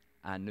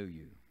 I knew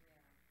you.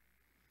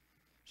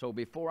 So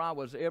before I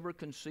was ever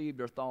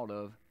conceived or thought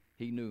of,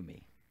 He knew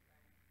me.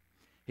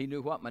 He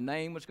knew what my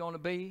name was going to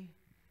be.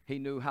 He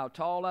knew how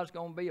tall I was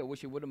going to be. I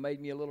wish He would have made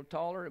me a little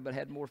taller, but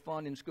had more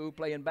fun in school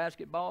playing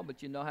basketball,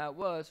 but you know how it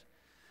was.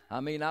 I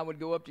mean, I would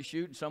go up to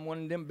shoot, and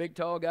someone of them big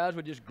tall guys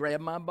would just grab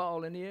my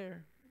ball in the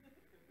air.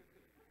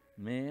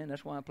 Man,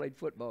 that's why I played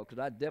football, because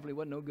I definitely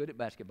wasn't no good at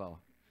basketball.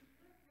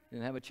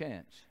 Didn't have a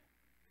chance.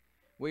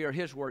 We are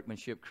His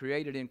workmanship,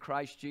 created in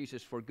Christ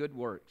Jesus for good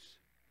works.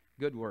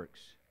 Good works.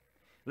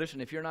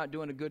 Listen, if you're not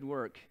doing a good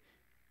work,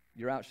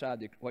 you're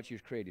outside what you're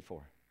created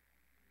for.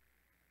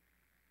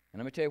 And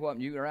let me tell you what,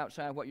 when you are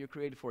outside what you're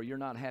created for, you're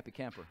not a happy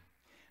camper.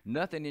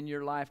 Nothing in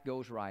your life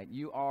goes right.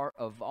 You are,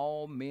 of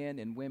all men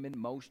and women,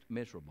 most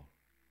miserable,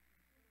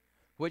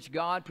 which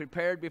God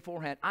prepared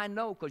beforehand. I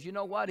know, because you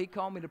know what? He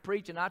called me to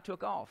preach, and I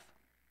took off.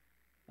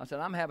 I said,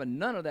 I'm having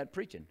none of that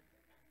preaching.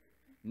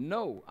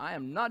 No, I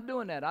am not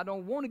doing that. I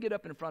don't want to get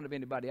up in front of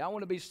anybody. I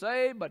want to be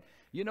saved, but,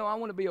 you know, I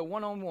want to be a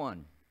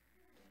one-on-one.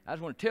 I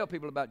just want to tell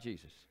people about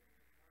Jesus.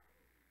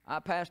 I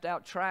passed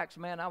out tracts,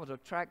 man. I was a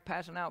tract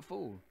passing out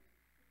fool.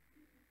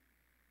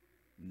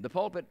 The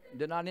pulpit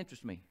did not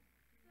interest me.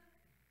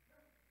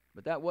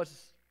 But that was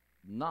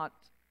not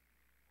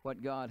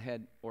what God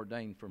had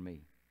ordained for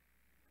me.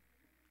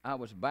 I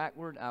was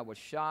backward. I was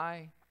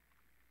shy.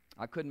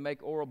 I couldn't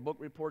make oral book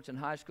reports in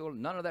high school.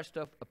 None of that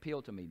stuff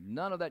appealed to me.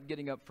 None of that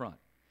getting up front.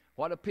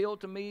 What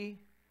appealed to me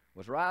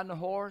was riding a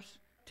horse,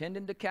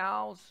 tending to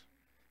cows,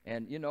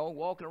 and, you know,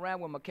 walking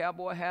around with my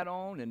cowboy hat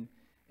on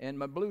and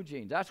my blue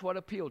jeans. That's what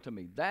appealed to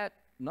me.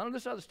 None of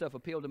this other stuff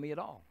appealed to me at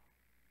all.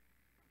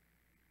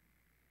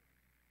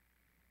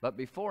 But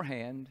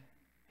beforehand,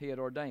 He had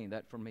ordained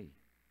that for me.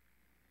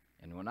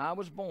 And when I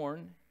was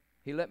born,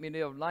 He let me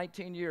live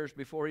 19 years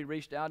before He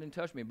reached out and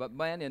touched me. But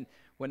man,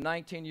 when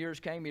 19 years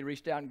came, He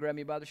reached out and grabbed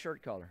me by the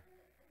shirt collar.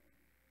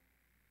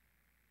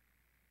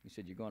 He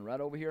said, you're going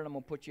right over here, and I'm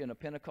going to put you in a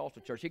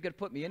Pentecostal church. He could have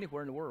put me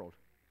anywhere in the world,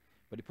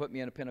 but He put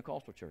me in a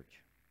Pentecostal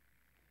church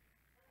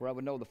where I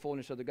would know the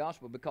fullness of the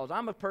gospel, because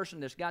I'm a person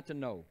that's got to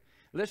know.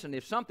 Listen,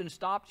 if something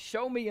stopped,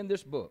 show me in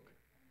this book.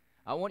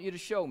 I want you to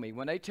show me.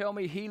 When they tell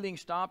me healing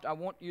stopped, I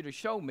want you to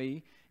show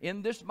me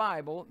in this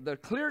Bible the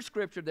clear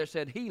scripture that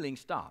said healing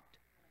stopped.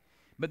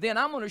 But then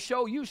I'm going to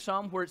show you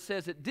some where it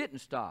says it didn't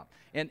stop.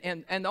 And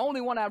the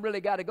only one I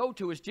really got to go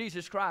to is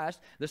Jesus Christ,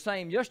 the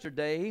same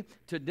yesterday,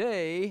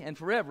 today, and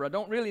forever. I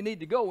don't really need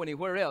to go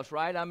anywhere else,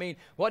 right? I mean,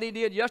 what He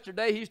did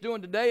yesterday, He's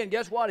doing today, and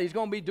guess what? He's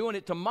going to be doing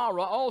it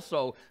tomorrow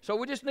also. So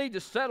we just need to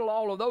settle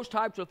all of those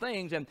types of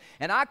things. And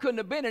I couldn't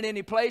have been in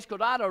any place because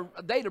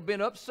they'd have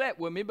been upset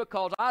with me,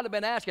 because I'd have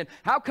been asking,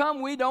 how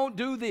come we don't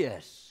do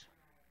this?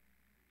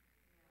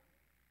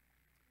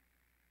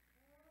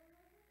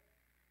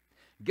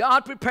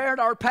 God prepared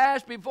our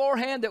past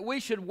beforehand that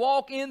we should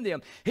walk in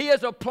them. He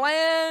has a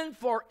plan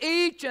for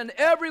each and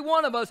every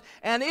one of us,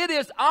 and it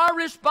is our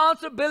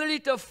responsibility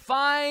to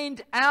find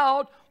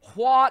out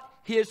what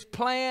His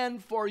plan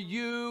for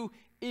you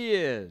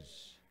is.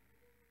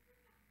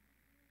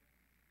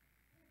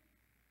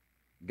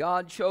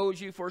 God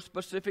chose you for a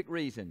specific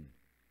reason.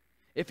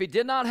 If He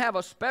did not have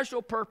a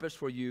special purpose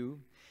for you,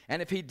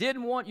 and if He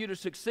didn't want you to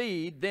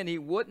succeed, then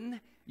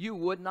you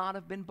would not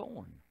have been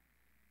born.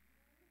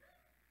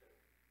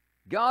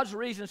 God's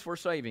reasons for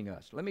saving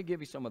us. Let me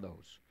give you some of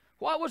those.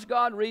 What was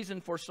God's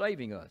reason for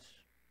saving us?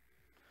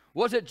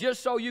 Was it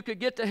just so you could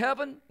get to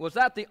heaven? Was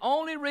that the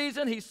only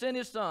reason He sent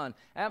His Son?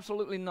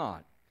 Absolutely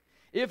not.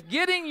 If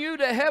getting you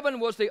to heaven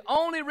was the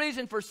only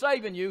reason for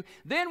saving you,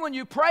 then when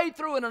you prayed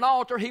through in an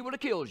altar, He would have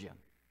killed you.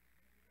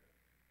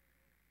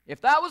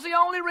 If that was the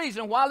only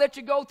reason, why let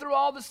you go through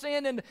all the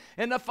sin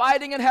and the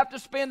fighting and have to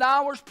spend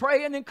hours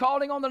praying and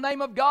calling on the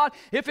name of God?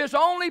 If His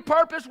only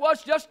purpose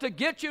was just to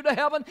get you to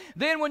heaven,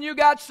 then when you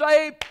got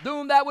saved,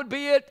 boom, that would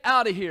be it,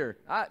 out of here.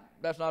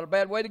 That's not a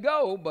bad way to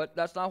go, but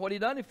that's not what He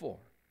done it for.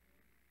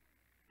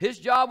 His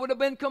job would have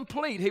been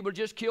complete. He would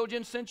have just killed you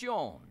and sent you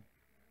on.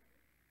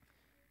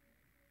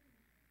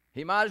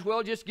 He might as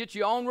well just get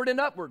you onward and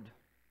upward.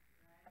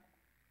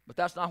 But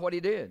that's not what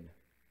He did.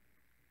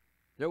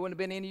 There wouldn't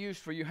have been any use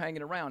for you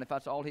hanging around if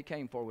that's all He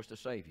came for, was to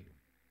save you.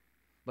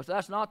 But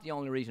that's not the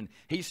only reason.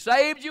 He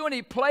saved you, and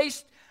He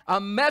placed a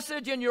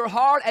message in your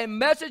heart, a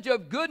message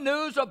of good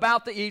news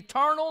about the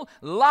eternal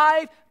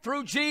life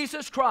through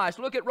Jesus Christ.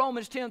 Look at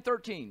Romans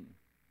 10:13.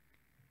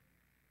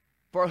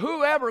 For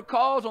whoever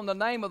calls on the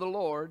name of the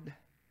Lord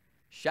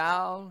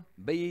shall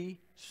be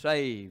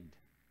saved.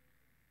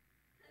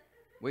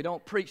 We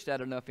don't preach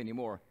that enough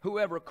anymore.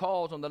 Whoever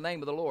calls on the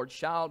name of the Lord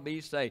shall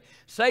be saved.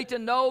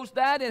 Satan knows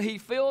that, and he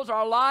fills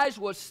our lives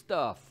with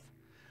stuff,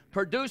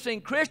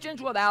 producing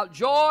Christians without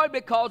joy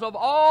because of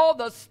all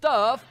the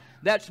stuff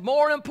that's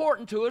more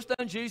important to us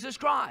than Jesus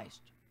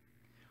Christ.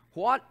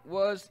 What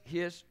was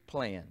His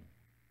plan?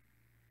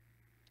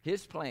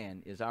 His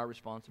plan is our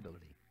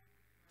responsibility.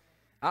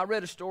 I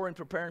read a story in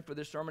preparing for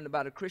this sermon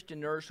about a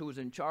Christian nurse who was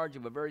in charge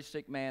of a very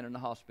sick man in the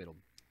hospital.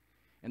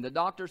 And the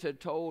doctors had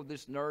told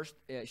this nurse,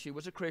 she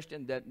was a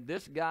Christian, that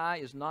this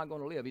guy is not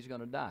going to live. He's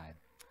going to die.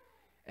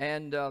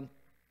 And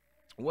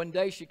one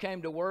day she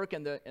came to work,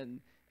 and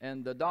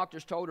the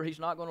doctors told her he's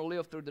not going to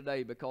live through the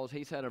day because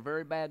he's had a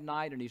very bad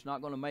night and he's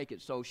not going to make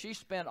it. So she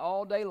spent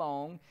all day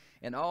long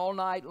and all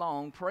night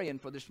long praying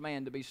for this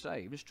man to be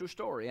saved. It's a true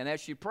story. And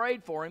as she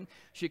prayed for him,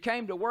 she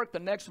came to work the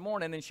next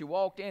morning, and she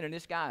walked in, and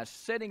this guy is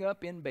sitting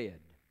up in bed,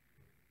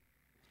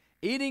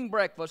 eating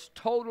breakfast,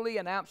 totally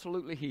and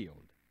absolutely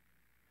healed.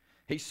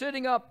 He's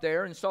sitting up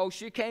there, and so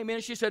she came in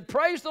and she said,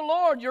 "Praise the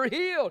Lord, you're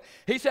healed."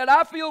 He said,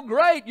 "I feel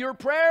great. Your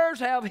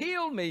prayers have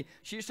healed me."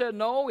 She said,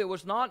 "No, it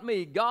was not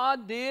me.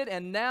 God did,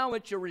 and now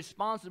it's your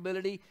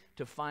responsibility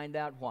to find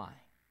out why."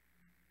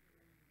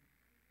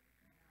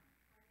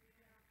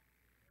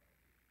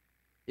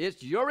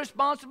 It's your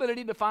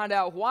responsibility to find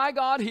out why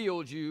God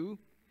healed you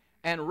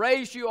and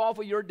raised you off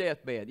of your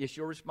deathbed. It's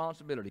your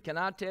responsibility. Can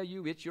I tell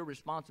you, it's your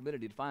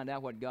responsibility to find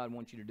out what God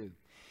wants you to do.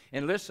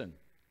 And listen,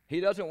 He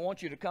doesn't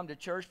want you to come to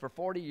church for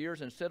 40 years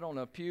and sit on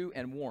a pew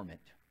and warm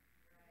it.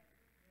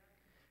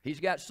 He's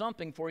got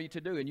something for you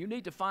to do, and you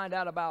need to find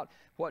out about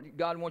what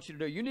God wants you to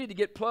do. You need to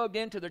get plugged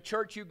into the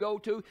church you go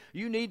to.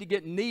 You need to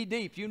get knee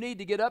deep. You need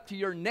to get up to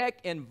your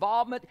neck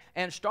involvement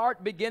and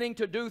start beginning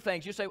to do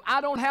things. You say,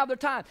 "I don't have the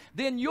time."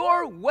 Then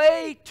you're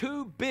way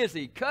too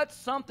busy. Cut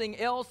something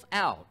else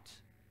out.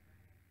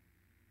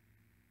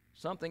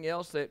 Something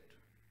else that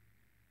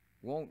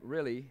won't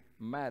really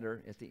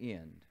matter at the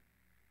end.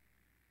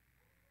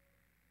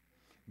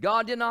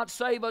 God did not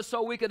save us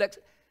so we could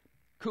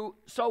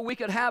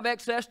have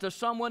access to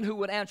someone who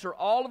would answer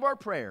all of our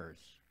prayers.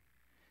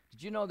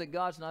 Did you know that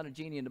God's not a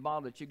genie in the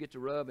bottle that you get to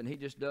rub and He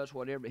just does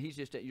whatever? He's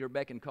just at your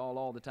beck and call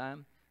all the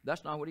time.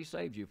 That's not what He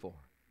saved you for.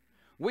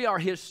 We are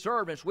His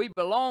servants. We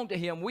belong to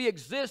Him. We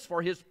exist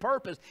for His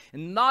purpose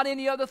and not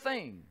any other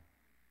thing.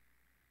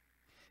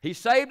 He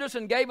saved us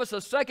and gave us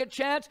a second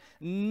chance.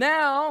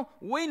 Now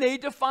we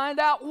need to find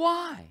out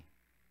why.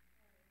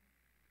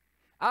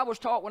 I was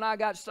taught when I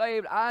got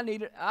saved,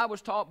 I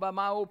was taught by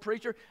my old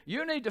preacher,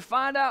 you need to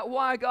find out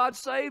why God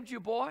saved you,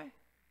 boy.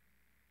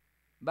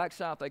 Back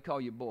south, they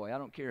call you boy. I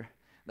don't care.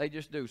 They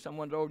just do.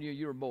 Someone told you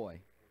you're a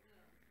boy.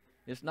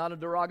 It's not a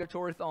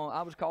derogatory thought.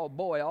 I was called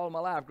boy all my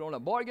life growing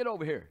up. Boy, get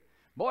over here.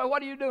 Boy,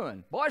 what are you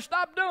doing? Boy,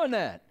 stop doing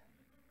that.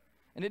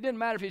 And it didn't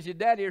matter if it's your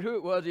daddy or who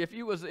it was. If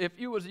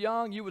you was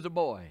young, you was a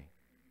boy.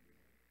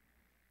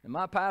 And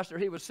my pastor,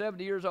 he was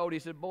 70 years old. He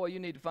said, "Boy, you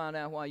need to find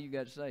out why you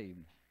got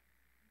saved."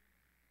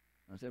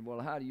 I said, "Well,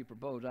 how do you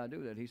propose I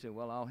do that?" He said,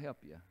 "Well, I'll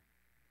help you."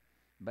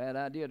 Bad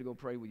idea to go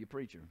pray with your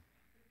preacher.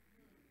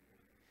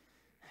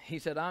 He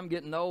said, "I'm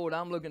getting old.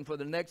 I'm looking for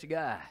the next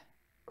guy."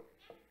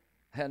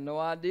 Had no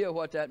idea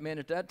what that meant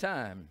at that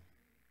time.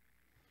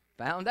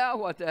 Found out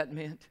what that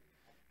meant.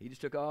 He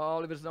just took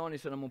all of his on. He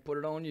said, "I'm going to put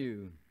it on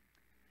you."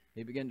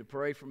 He began to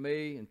pray for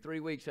me, and 3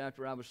 weeks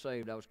after I was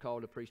saved, I was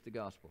called to preach the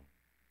gospel.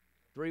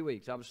 3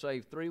 weeks. I was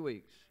saved 3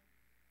 weeks.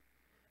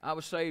 I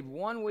was saved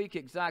 1 week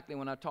exactly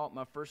when I taught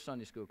my first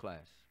Sunday school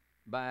class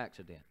by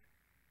accident.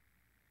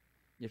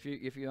 If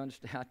you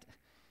understand,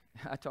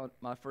 I taught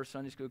my first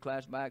Sunday school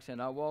class by accident.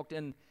 I walked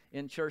in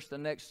church the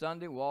next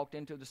Sunday, walked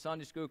into the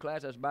Sunday school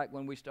class. That's back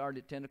when we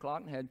started at 10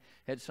 o'clock and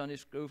had Sunday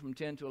school from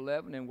 10 to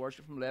 11 and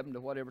worship from 11 to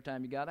whatever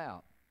time you got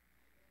out.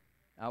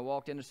 I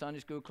walked into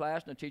Sunday school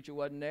class and the teacher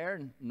wasn't there,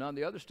 and none of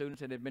the other students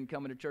that had been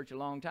coming to church a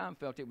long time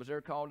felt it was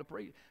their call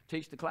to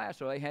teach the class.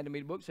 So they handed me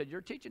the book and said,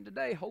 "You're teaching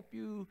today. Hope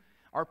you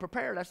are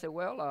prepared." I said,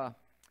 "Well,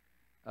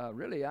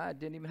 really, I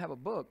didn't even have a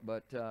book,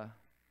 but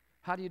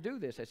how do you do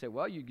this?" They said,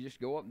 "Well, you just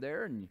go up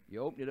there and you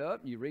open it up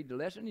and you read the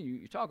lesson and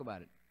you talk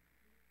about it."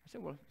 I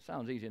said, "Well,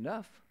 sounds easy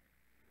enough."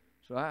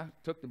 So I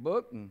took the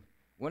book and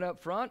went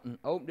up front and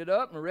opened it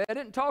up and read it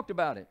and talked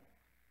about it.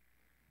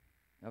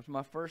 That was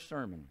my first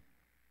sermon.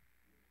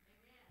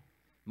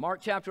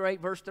 Mark chapter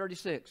 8, verse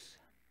 36.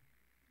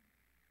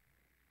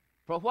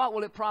 "For what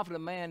will it profit a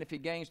man if he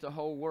gains the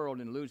whole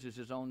world and loses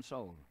his own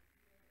soul?"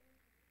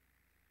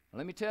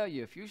 Let me tell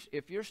you, if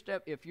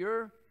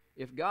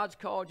God's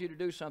called you to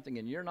do something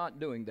and you're not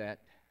doing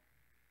that,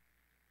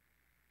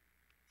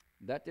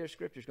 that there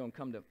scripture is going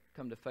to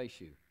come to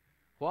face you.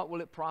 What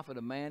will it profit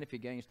a man if he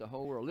gains the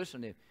whole world?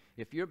 Listen,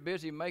 if you're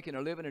busy making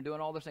a living and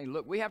doing all this thing,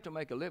 look, we have to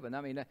make a living. I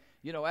mean,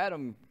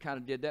 Adam kind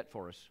of did that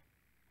for us.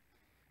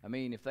 I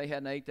mean, if they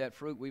hadn't ate that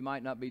fruit, we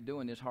might not be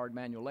doing this hard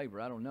manual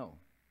labor. I don't know.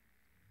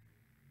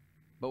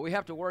 But we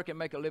have to work and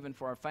make a living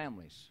for our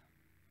families.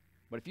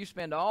 But if you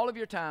spend all of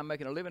your time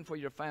making a living for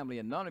your family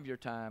and none of your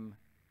time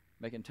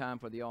making time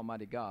for the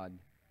Almighty God,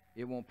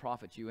 it won't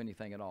profit you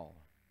anything at all.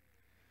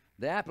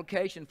 The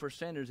application for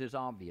sinners is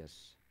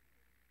obvious.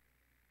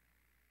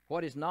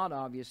 What is not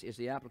obvious is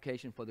the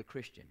application for the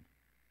Christian.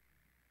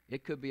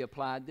 It could be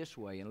applied this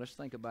way, and let's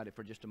think about it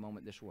for just a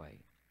moment this way.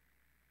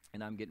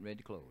 And I'm getting ready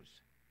to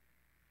close.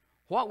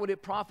 What would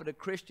it profit a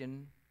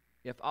Christian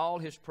if all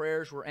his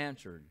prayers were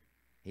answered?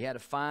 He had a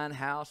fine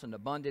house and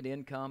abundant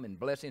income and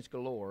blessings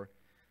galore,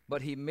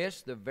 but he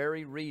missed the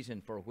very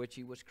reason for which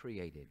he was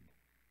created.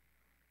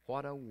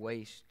 What a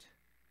waste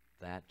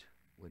that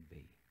would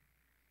be.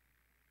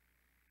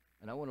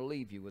 And I want to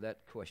leave you with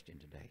that question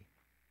today.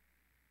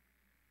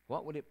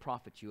 What would it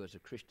profit you as a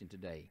Christian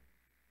today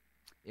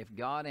if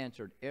God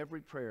answered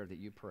every prayer that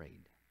you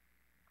prayed?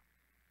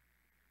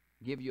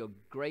 Give you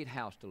a great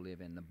house to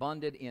live in,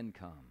 abundant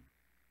income,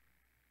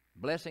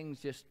 blessings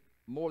just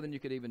more than you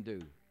could even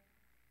do,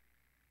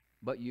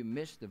 but you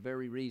missed the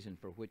very reason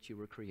for which you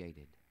were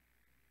created.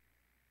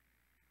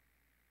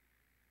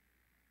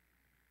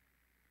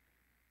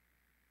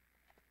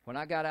 When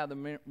I got out of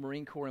the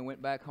Marine Corps and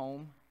went back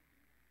home,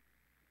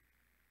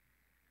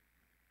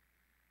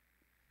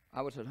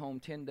 I was at home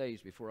 10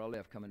 days before I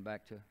left, coming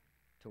back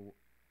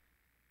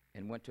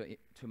and went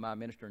to my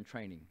minister in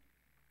training.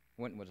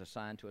 Went and was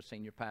assigned to a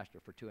senior pastor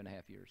for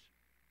 2.5 years.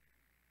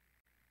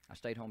 I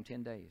stayed home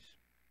 10 days.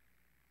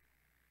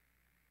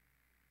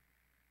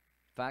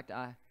 In fact,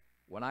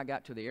 when I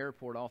got to the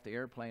airport, off the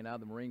airplane, out of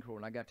the Marine Corps,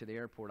 when I got to the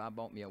airport, I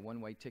bought me a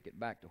one-way ticket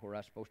back to where I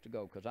was supposed to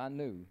go, because I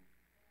knew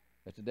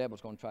that the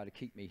devil's going to try to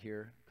keep me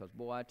here. Because,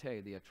 boy, I tell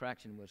you, the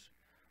attraction was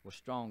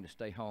strong to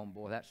stay home.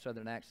 Boy, that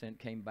southern accent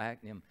came back,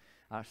 and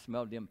I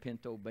smelled them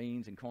pinto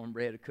beans and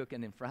cornbread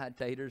cooking and fried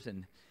taters,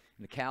 and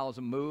the cows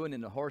are mooing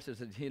and the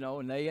horses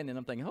are, neighing, and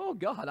I'm thinking, oh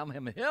God, I'm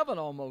in heaven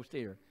almost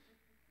here.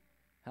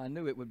 I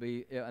knew it would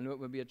be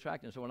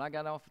attractive. So when I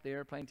got off the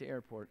airplane to the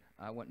airport,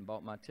 I went and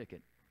bought my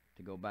ticket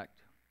to go back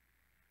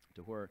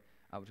to where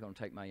I was going to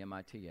take my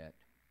MIT at.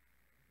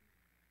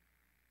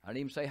 I didn't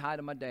even say hi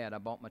to my dad. I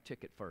bought my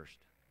ticket first.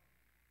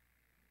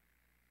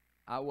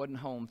 I wasn't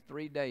home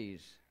 3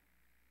 days,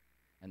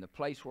 and the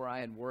place where I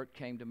had worked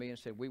came to me and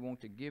said, we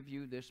want to give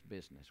you this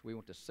business. We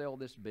want to sell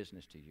this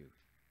business to you.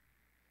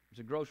 It's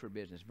a grocery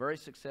business, very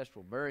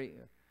successful, very,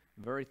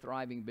 very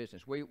thriving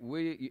business.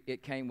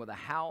 It came with a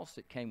house,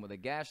 it came with a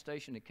gas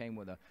station, it came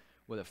with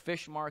a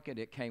fish market,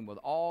 it came with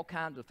all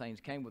kinds of things.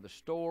 It came with a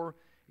store,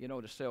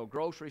 to sell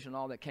groceries and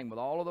all that. Came with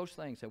all of those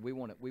things. Said, we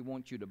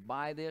want you to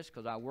buy this,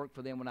 because I worked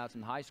for them when I was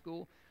in high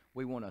school.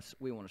 We want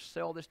to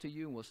sell this to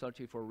you, and we'll sell it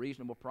to you for a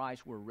reasonable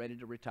price. We're ready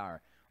to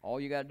retire. All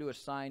you got to do is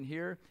sign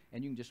here,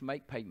 and you can just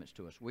make payments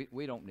to us.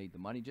 We don't need the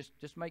money.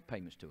 Just make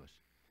payments to us.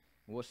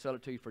 And we'll sell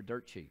it to you for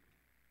dirt cheap.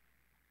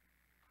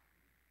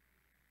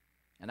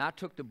 And I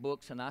took the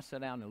books, and I sat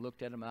down and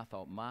looked at them, and I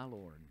thought, my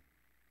Lord,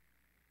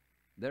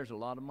 there's a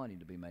lot of money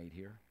to be made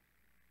here.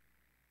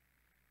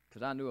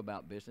 Because I knew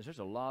about business. There's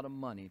a lot of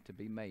money to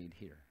be made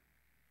here.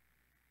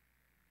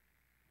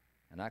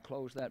 And I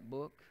closed that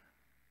book,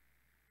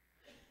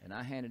 and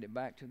I handed it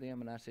back to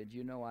them, and I said,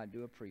 I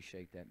do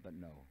appreciate that, but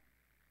no.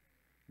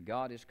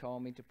 God has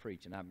called me to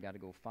preach, and I've got to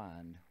go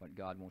find what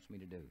God wants me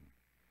to do.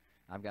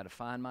 I've got to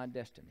find my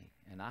destiny,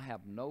 and I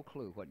have no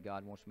clue what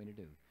God wants me to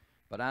do.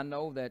 But I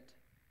know that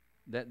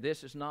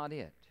this is not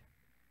it.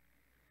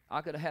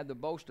 I could have had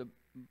the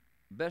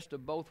best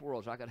of both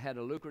worlds. I could have had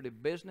a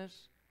lucrative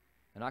business,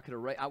 and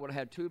I would have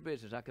had two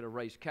businesses. I could have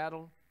raised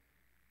cattle,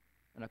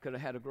 and I could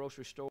have had a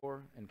grocery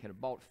store, and could have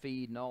bought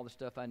feed and all the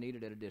stuff I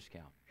needed at a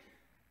discount,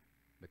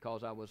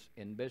 because I was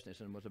in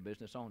business and was a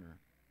business owner.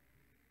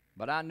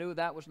 But I knew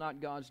that was not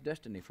God's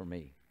destiny for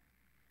me.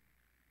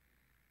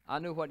 I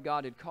knew what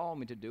God had called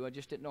me to do. I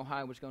just didn't know how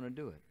I was going to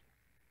do it.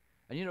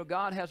 And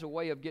God has a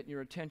way of getting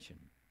your attention.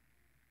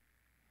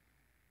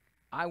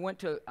 When I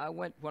went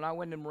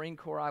in the Marine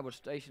Corps, I was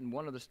stationed,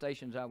 one of the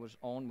stations I was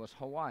on was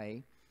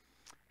Hawaii.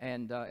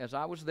 And as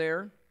I was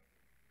there,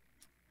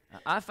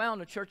 I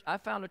found a church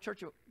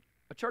over,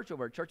 a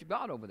Church of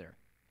God over there.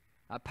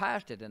 I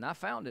passed it, and I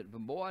found it,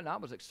 and I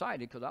was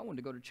excited, because I wanted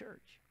to go to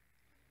church.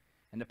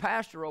 And the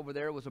pastor over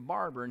there was a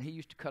barber, and he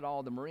used to cut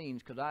all the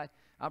Marines, because I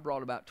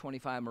brought about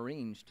 25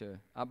 Marines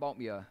I bought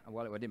me I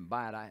didn't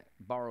buy it, I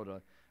borrowed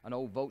an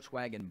old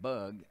Volkswagen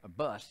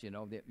bus,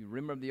 you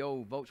remember the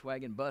old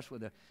Volkswagen bus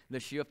with the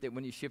shift that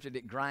when you shifted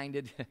it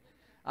grinded?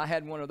 I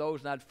had one of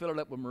those, and I'd fill it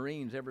up with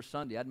Marines every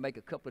Sunday. I'd make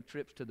a couple of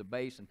trips to the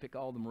base and pick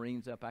all the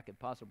Marines up I could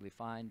possibly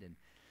find. And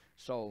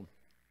so,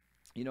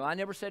 I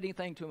never said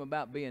anything to him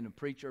about being a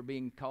preacher,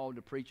 being called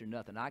to preach or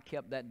nothing. I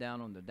kept that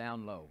down on the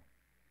down low.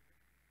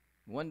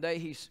 One day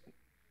he's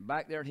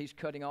back there, and he's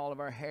cutting all of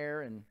our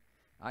hair, and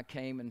I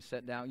came and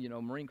sat down.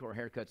 Marine Corps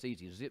haircut's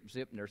easy. Zip,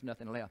 zip, and there's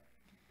nothing left.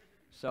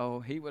 So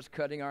he was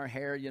cutting our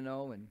hair,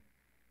 and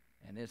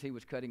as he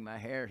was cutting my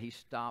hair, he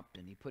stopped,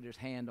 and he put his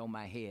hand on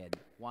my head.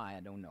 Why, I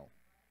don't know.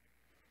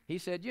 He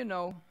said, you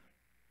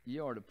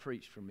ought to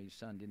preach for me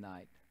Sunday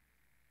night.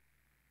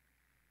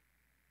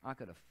 I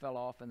could have fell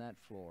off in that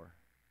floor.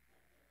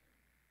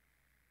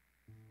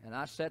 And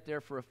I sat there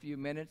for a few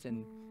minutes,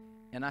 and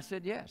I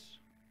said yes.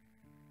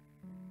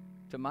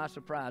 To my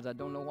surprise, I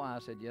don't know why I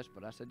said yes,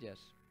 but I said yes.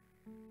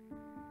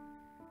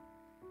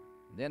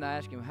 Then I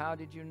asked him, how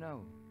did you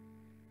know?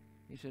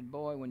 He said,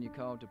 boy, when you're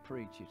called to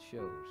preach, it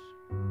shows.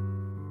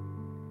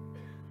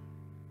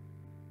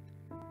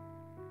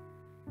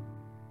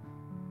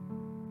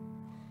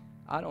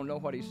 I don't know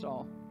what he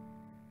saw.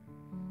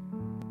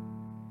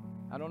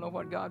 I don't know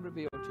what God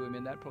revealed to him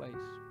in that place.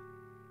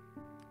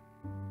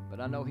 But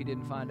I know he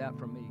didn't find out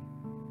from me.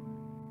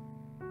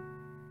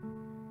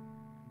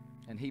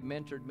 And he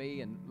mentored me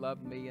and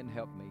loved me and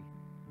helped me.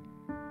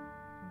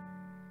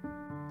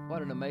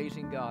 What an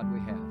amazing God we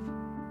have.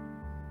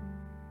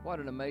 What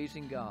an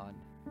amazing God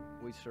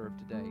we serve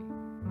today.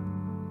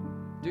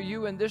 Do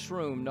you in this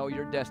room know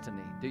your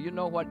destiny? Do you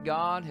know what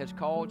God has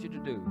called you to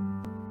do?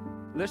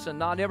 Listen,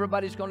 not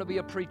everybody's going to be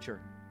a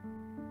preacher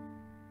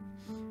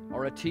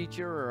or a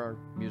teacher or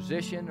a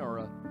musician or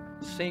a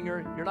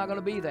singer. You're not going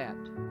to be that.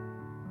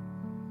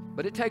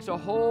 But it takes a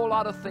whole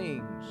lot of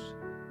things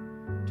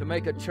to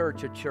make a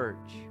church a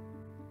church.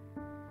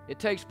 It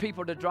takes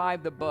people to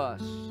drive the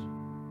bus,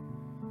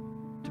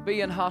 to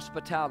be in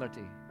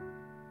hospitality,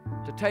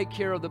 to take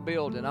care of the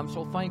building. I'm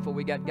so thankful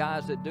we got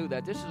guys that do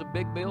that. This is a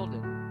big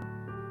building,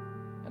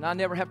 and I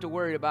never have to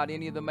worry about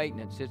any of the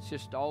maintenance. It's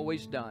just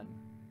always done.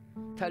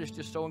 That is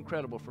just so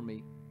incredible for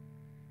me.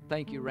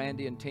 Thank you,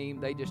 Randy and team.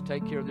 They just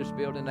take care of this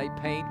building. They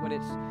paint when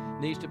it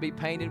needs to be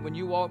painted. When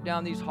you walk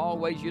down these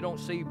hallways, you don't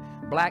see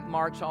black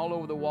marks all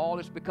over the wall.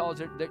 It's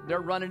because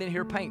they're running in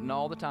here painting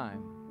all the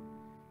time,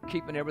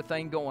 keeping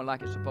everything going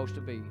like it's supposed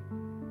to be.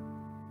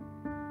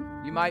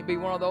 You might be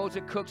one of those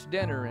that cooks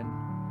dinner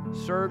and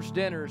serves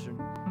dinners and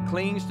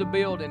cleans the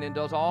building and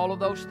does all of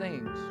those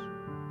things.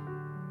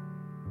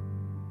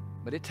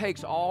 But it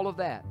takes all of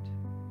that.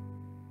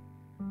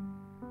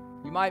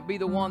 You might be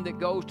the one that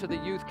goes to the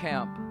youth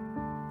camp.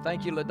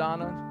 Thank you,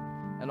 LaDonna,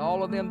 and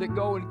all of them that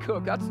go and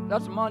cook.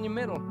 That's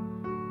monumental.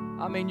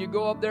 I mean, you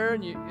go up there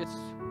and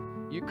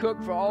you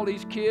cook for all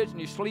these kids, and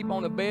you sleep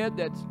on a bed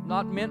that's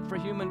not meant for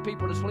human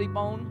people to sleep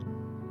on.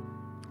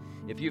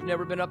 If you've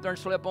never been up there and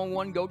slept on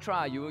one, go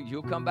try.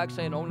 You'll come back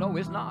saying, "Oh no,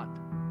 it's not."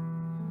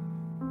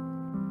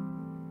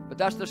 But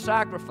that's the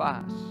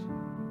sacrifice.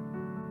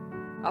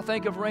 I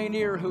think of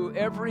Rainier, who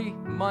every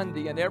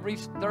Monday and every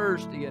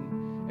Thursday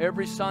and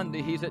every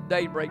Sunday, he's at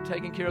daybreak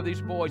taking care of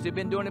these boys. They've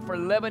been doing it for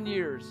 11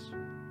 years.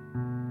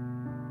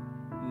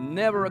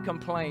 Never a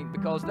complaint,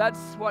 because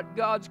that's what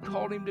God's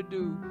called him to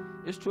do,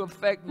 is to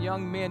affect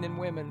young men and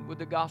women with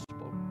the gospel.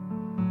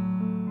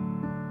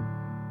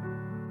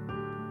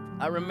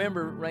 I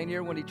remember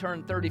Rainier, when he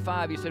turned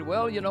 35, he said,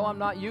 "Well, you know, I'm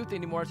not youth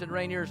anymore." I said,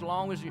 "Rainier, as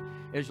long as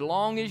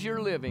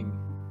you're living,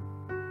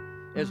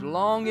 as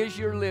long as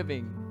you're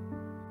living."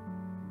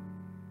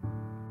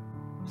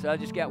 So I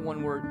just got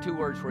two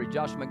words for you,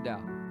 Josh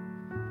McDowell.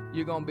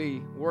 You're going to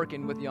be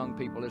working with young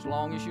people as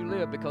long as you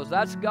live, because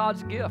that's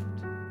God's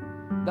gift.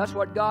 That's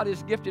what God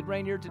has gifted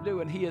Rainier to do,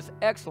 and he is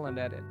excellent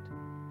at it.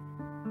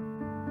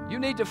 You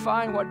need to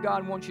find what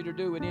God wants you to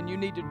do, and then you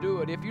need to do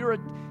it. If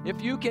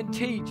you can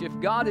teach, if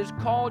God has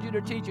called you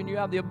to teach and you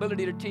have the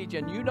ability to teach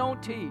and you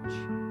don't teach,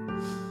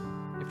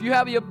 if you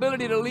have the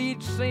ability to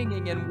lead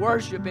singing and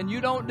worship and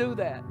you don't do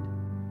that,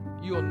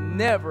 you'll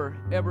never,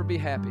 ever be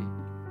happy.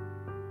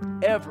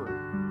 Ever.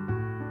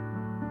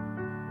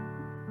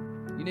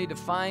 You need to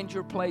find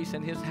your place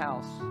in his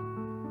house,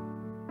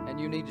 and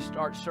you need to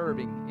start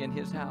serving in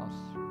his house,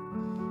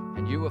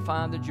 and you will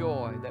find the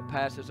joy that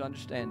passes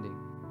understanding.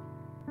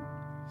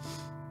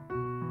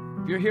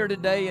 If you're here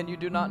today and you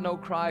do not know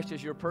Christ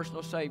as your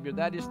personal Savior,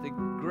 that is the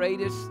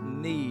greatest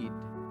need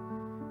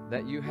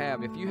that you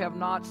have. If you have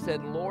not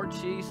said, "Lord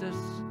Jesus,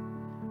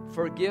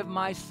 forgive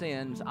my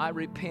sins, I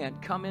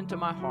repent, come into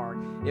my heart,"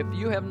 if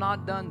you have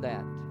not done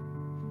that,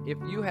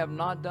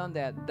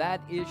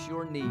 that is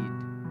your need.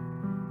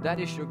 That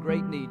is your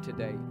great need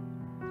today.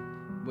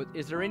 But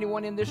is there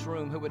anyone in this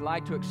room who would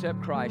like to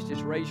accept Christ?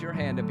 Just raise your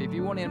hand up. If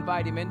you want to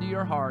invite him into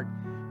your heart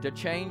to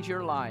change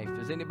your life,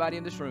 is anybody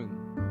in this room?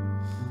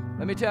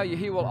 Let me tell you,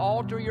 he will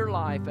alter your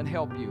life and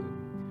help you.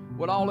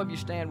 Would all of you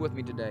stand with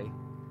me today?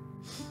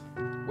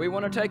 We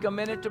want to take a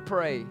minute to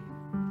pray.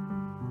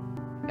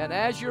 And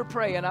as you're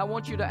praying, I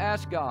want you to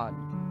ask God,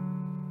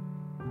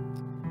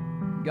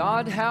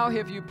 "God, how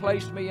have you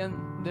placed me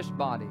in this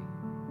body?"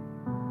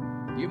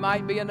 You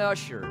might be an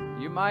usher.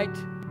 You might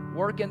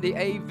work in the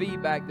AV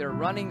back there,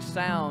 running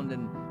sound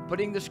and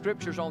putting the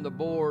scriptures on the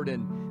board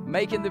and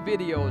making the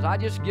videos. I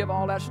just give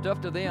all that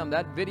stuff to them.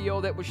 That video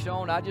that was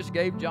shown, I just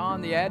gave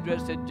John the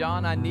address, said,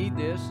 "John, I need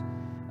this.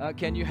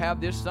 Can you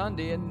have this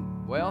Sunday?"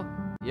 And, well,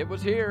 it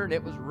was here, and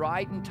it was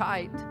right and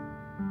tight.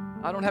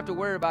 I don't have to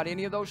worry about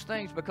any of those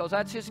things, because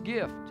that's his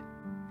gift.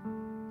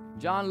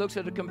 John looks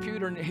at a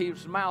computer and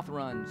his mouth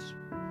runs.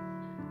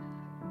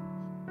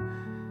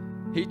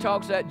 He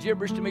talks that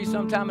gibberish to me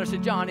sometimes, and I say,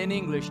 "John, in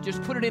English,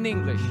 just put it in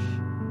English."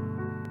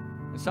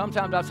 And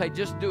sometimes I say,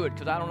 "Just do it,"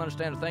 because I don't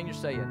understand a thing you're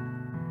saying.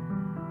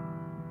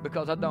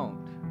 Because I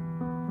don't.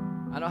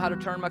 I know how to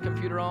turn my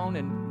computer on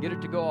and get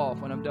it to go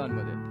off when I'm done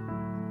with it.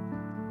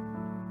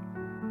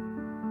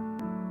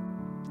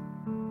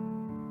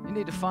 You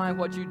need to find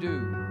what you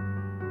do.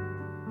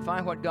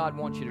 Find what God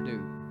wants you to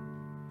do.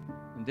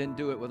 And then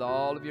do it with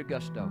all of your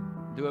gusto.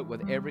 Do it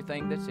with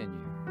everything that's in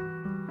you.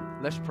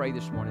 Let's pray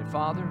this morning.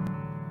 Father,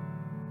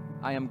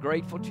 I am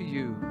grateful to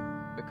you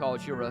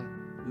because you're a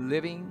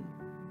living,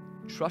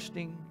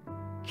 trusting,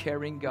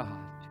 caring God.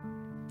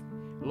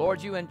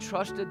 Lord, you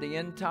entrusted the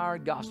entire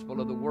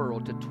gospel of the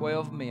world to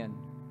 12 men.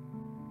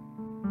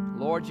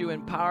 Lord, you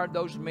empowered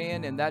those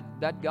men, and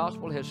that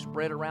gospel has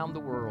spread around the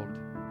world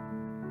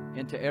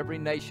into every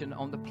nation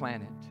on the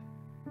planet.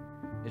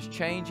 It's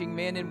changing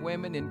men and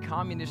women in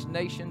communist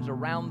nations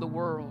around the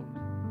world,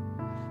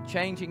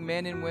 changing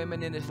men and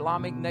women in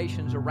Islamic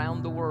nations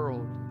around the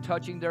world,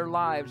 touching their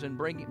lives and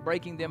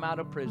breaking them out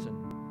of prison.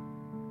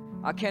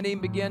 I can't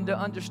even begin to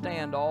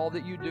understand all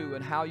that you do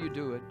and how you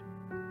do it,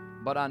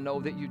 but I know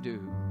that you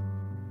do.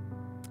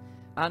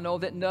 I know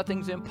that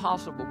nothing's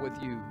impossible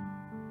with you.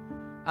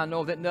 I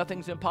know that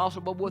nothing's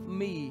impossible with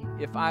me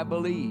if I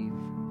believe.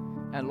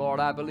 And Lord,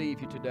 I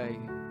believe you today.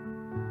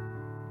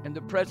 In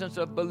the presence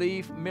of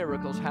belief,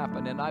 miracles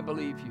happen, and I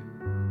believe you.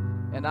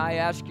 And I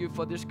ask you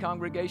for this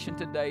congregation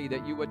today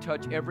that you would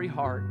touch every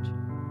heart,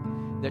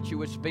 that you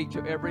would speak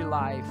to every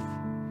life.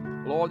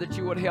 Lord, that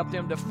you would help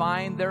them to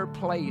find their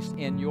place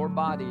in your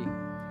body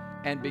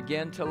and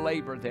begin to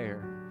labor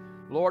there.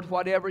 Lord,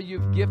 whatever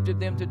you've gifted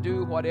them to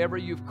do, whatever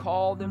you've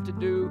called them to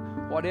do,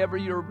 whatever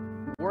you're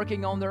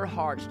working on their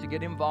hearts to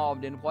get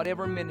involved in,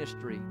 whatever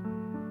ministry,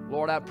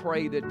 Lord, I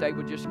pray that they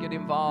would just get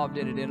involved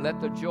in it and let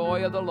the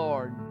joy of the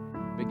Lord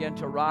begin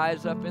to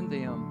rise up in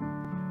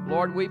them.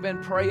 Lord, we've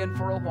been praying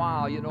for a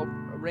while. You know,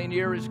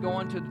 Rainier is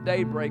going to the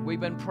daybreak. We've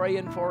been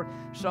praying for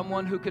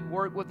someone who could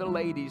work with the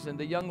ladies and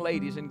the young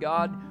ladies. And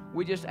God,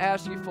 we just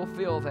ask you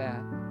fulfill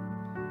that.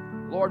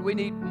 Lord, we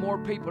need more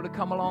people to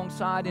come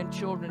alongside in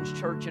children's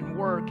church and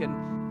work.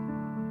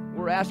 And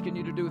we're asking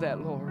you to do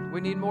that, Lord. We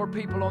need more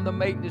people on the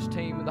maintenance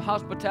team and the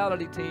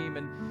hospitality team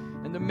and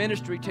the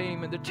ministry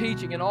team and the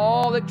teaching and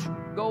all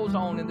that goes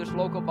on in this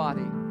local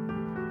body.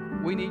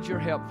 We need your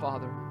help,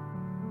 Father.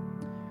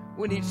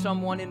 We need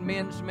someone in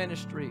men's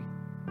ministry.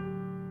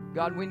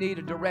 God, we need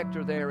a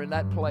director there in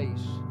that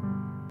place.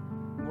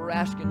 We're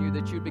asking you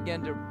that you'd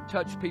begin to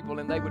touch people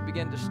and they would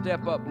begin to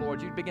step up,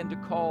 Lord. You'd begin to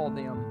call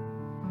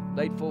them.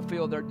 They'd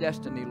fulfill their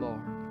destiny,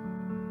 Lord.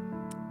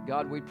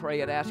 God, we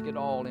pray and ask it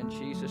all in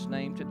Jesus'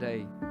 name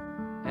today.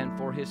 And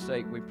for his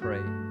sake we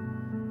pray.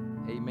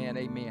 Amen,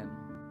 amen.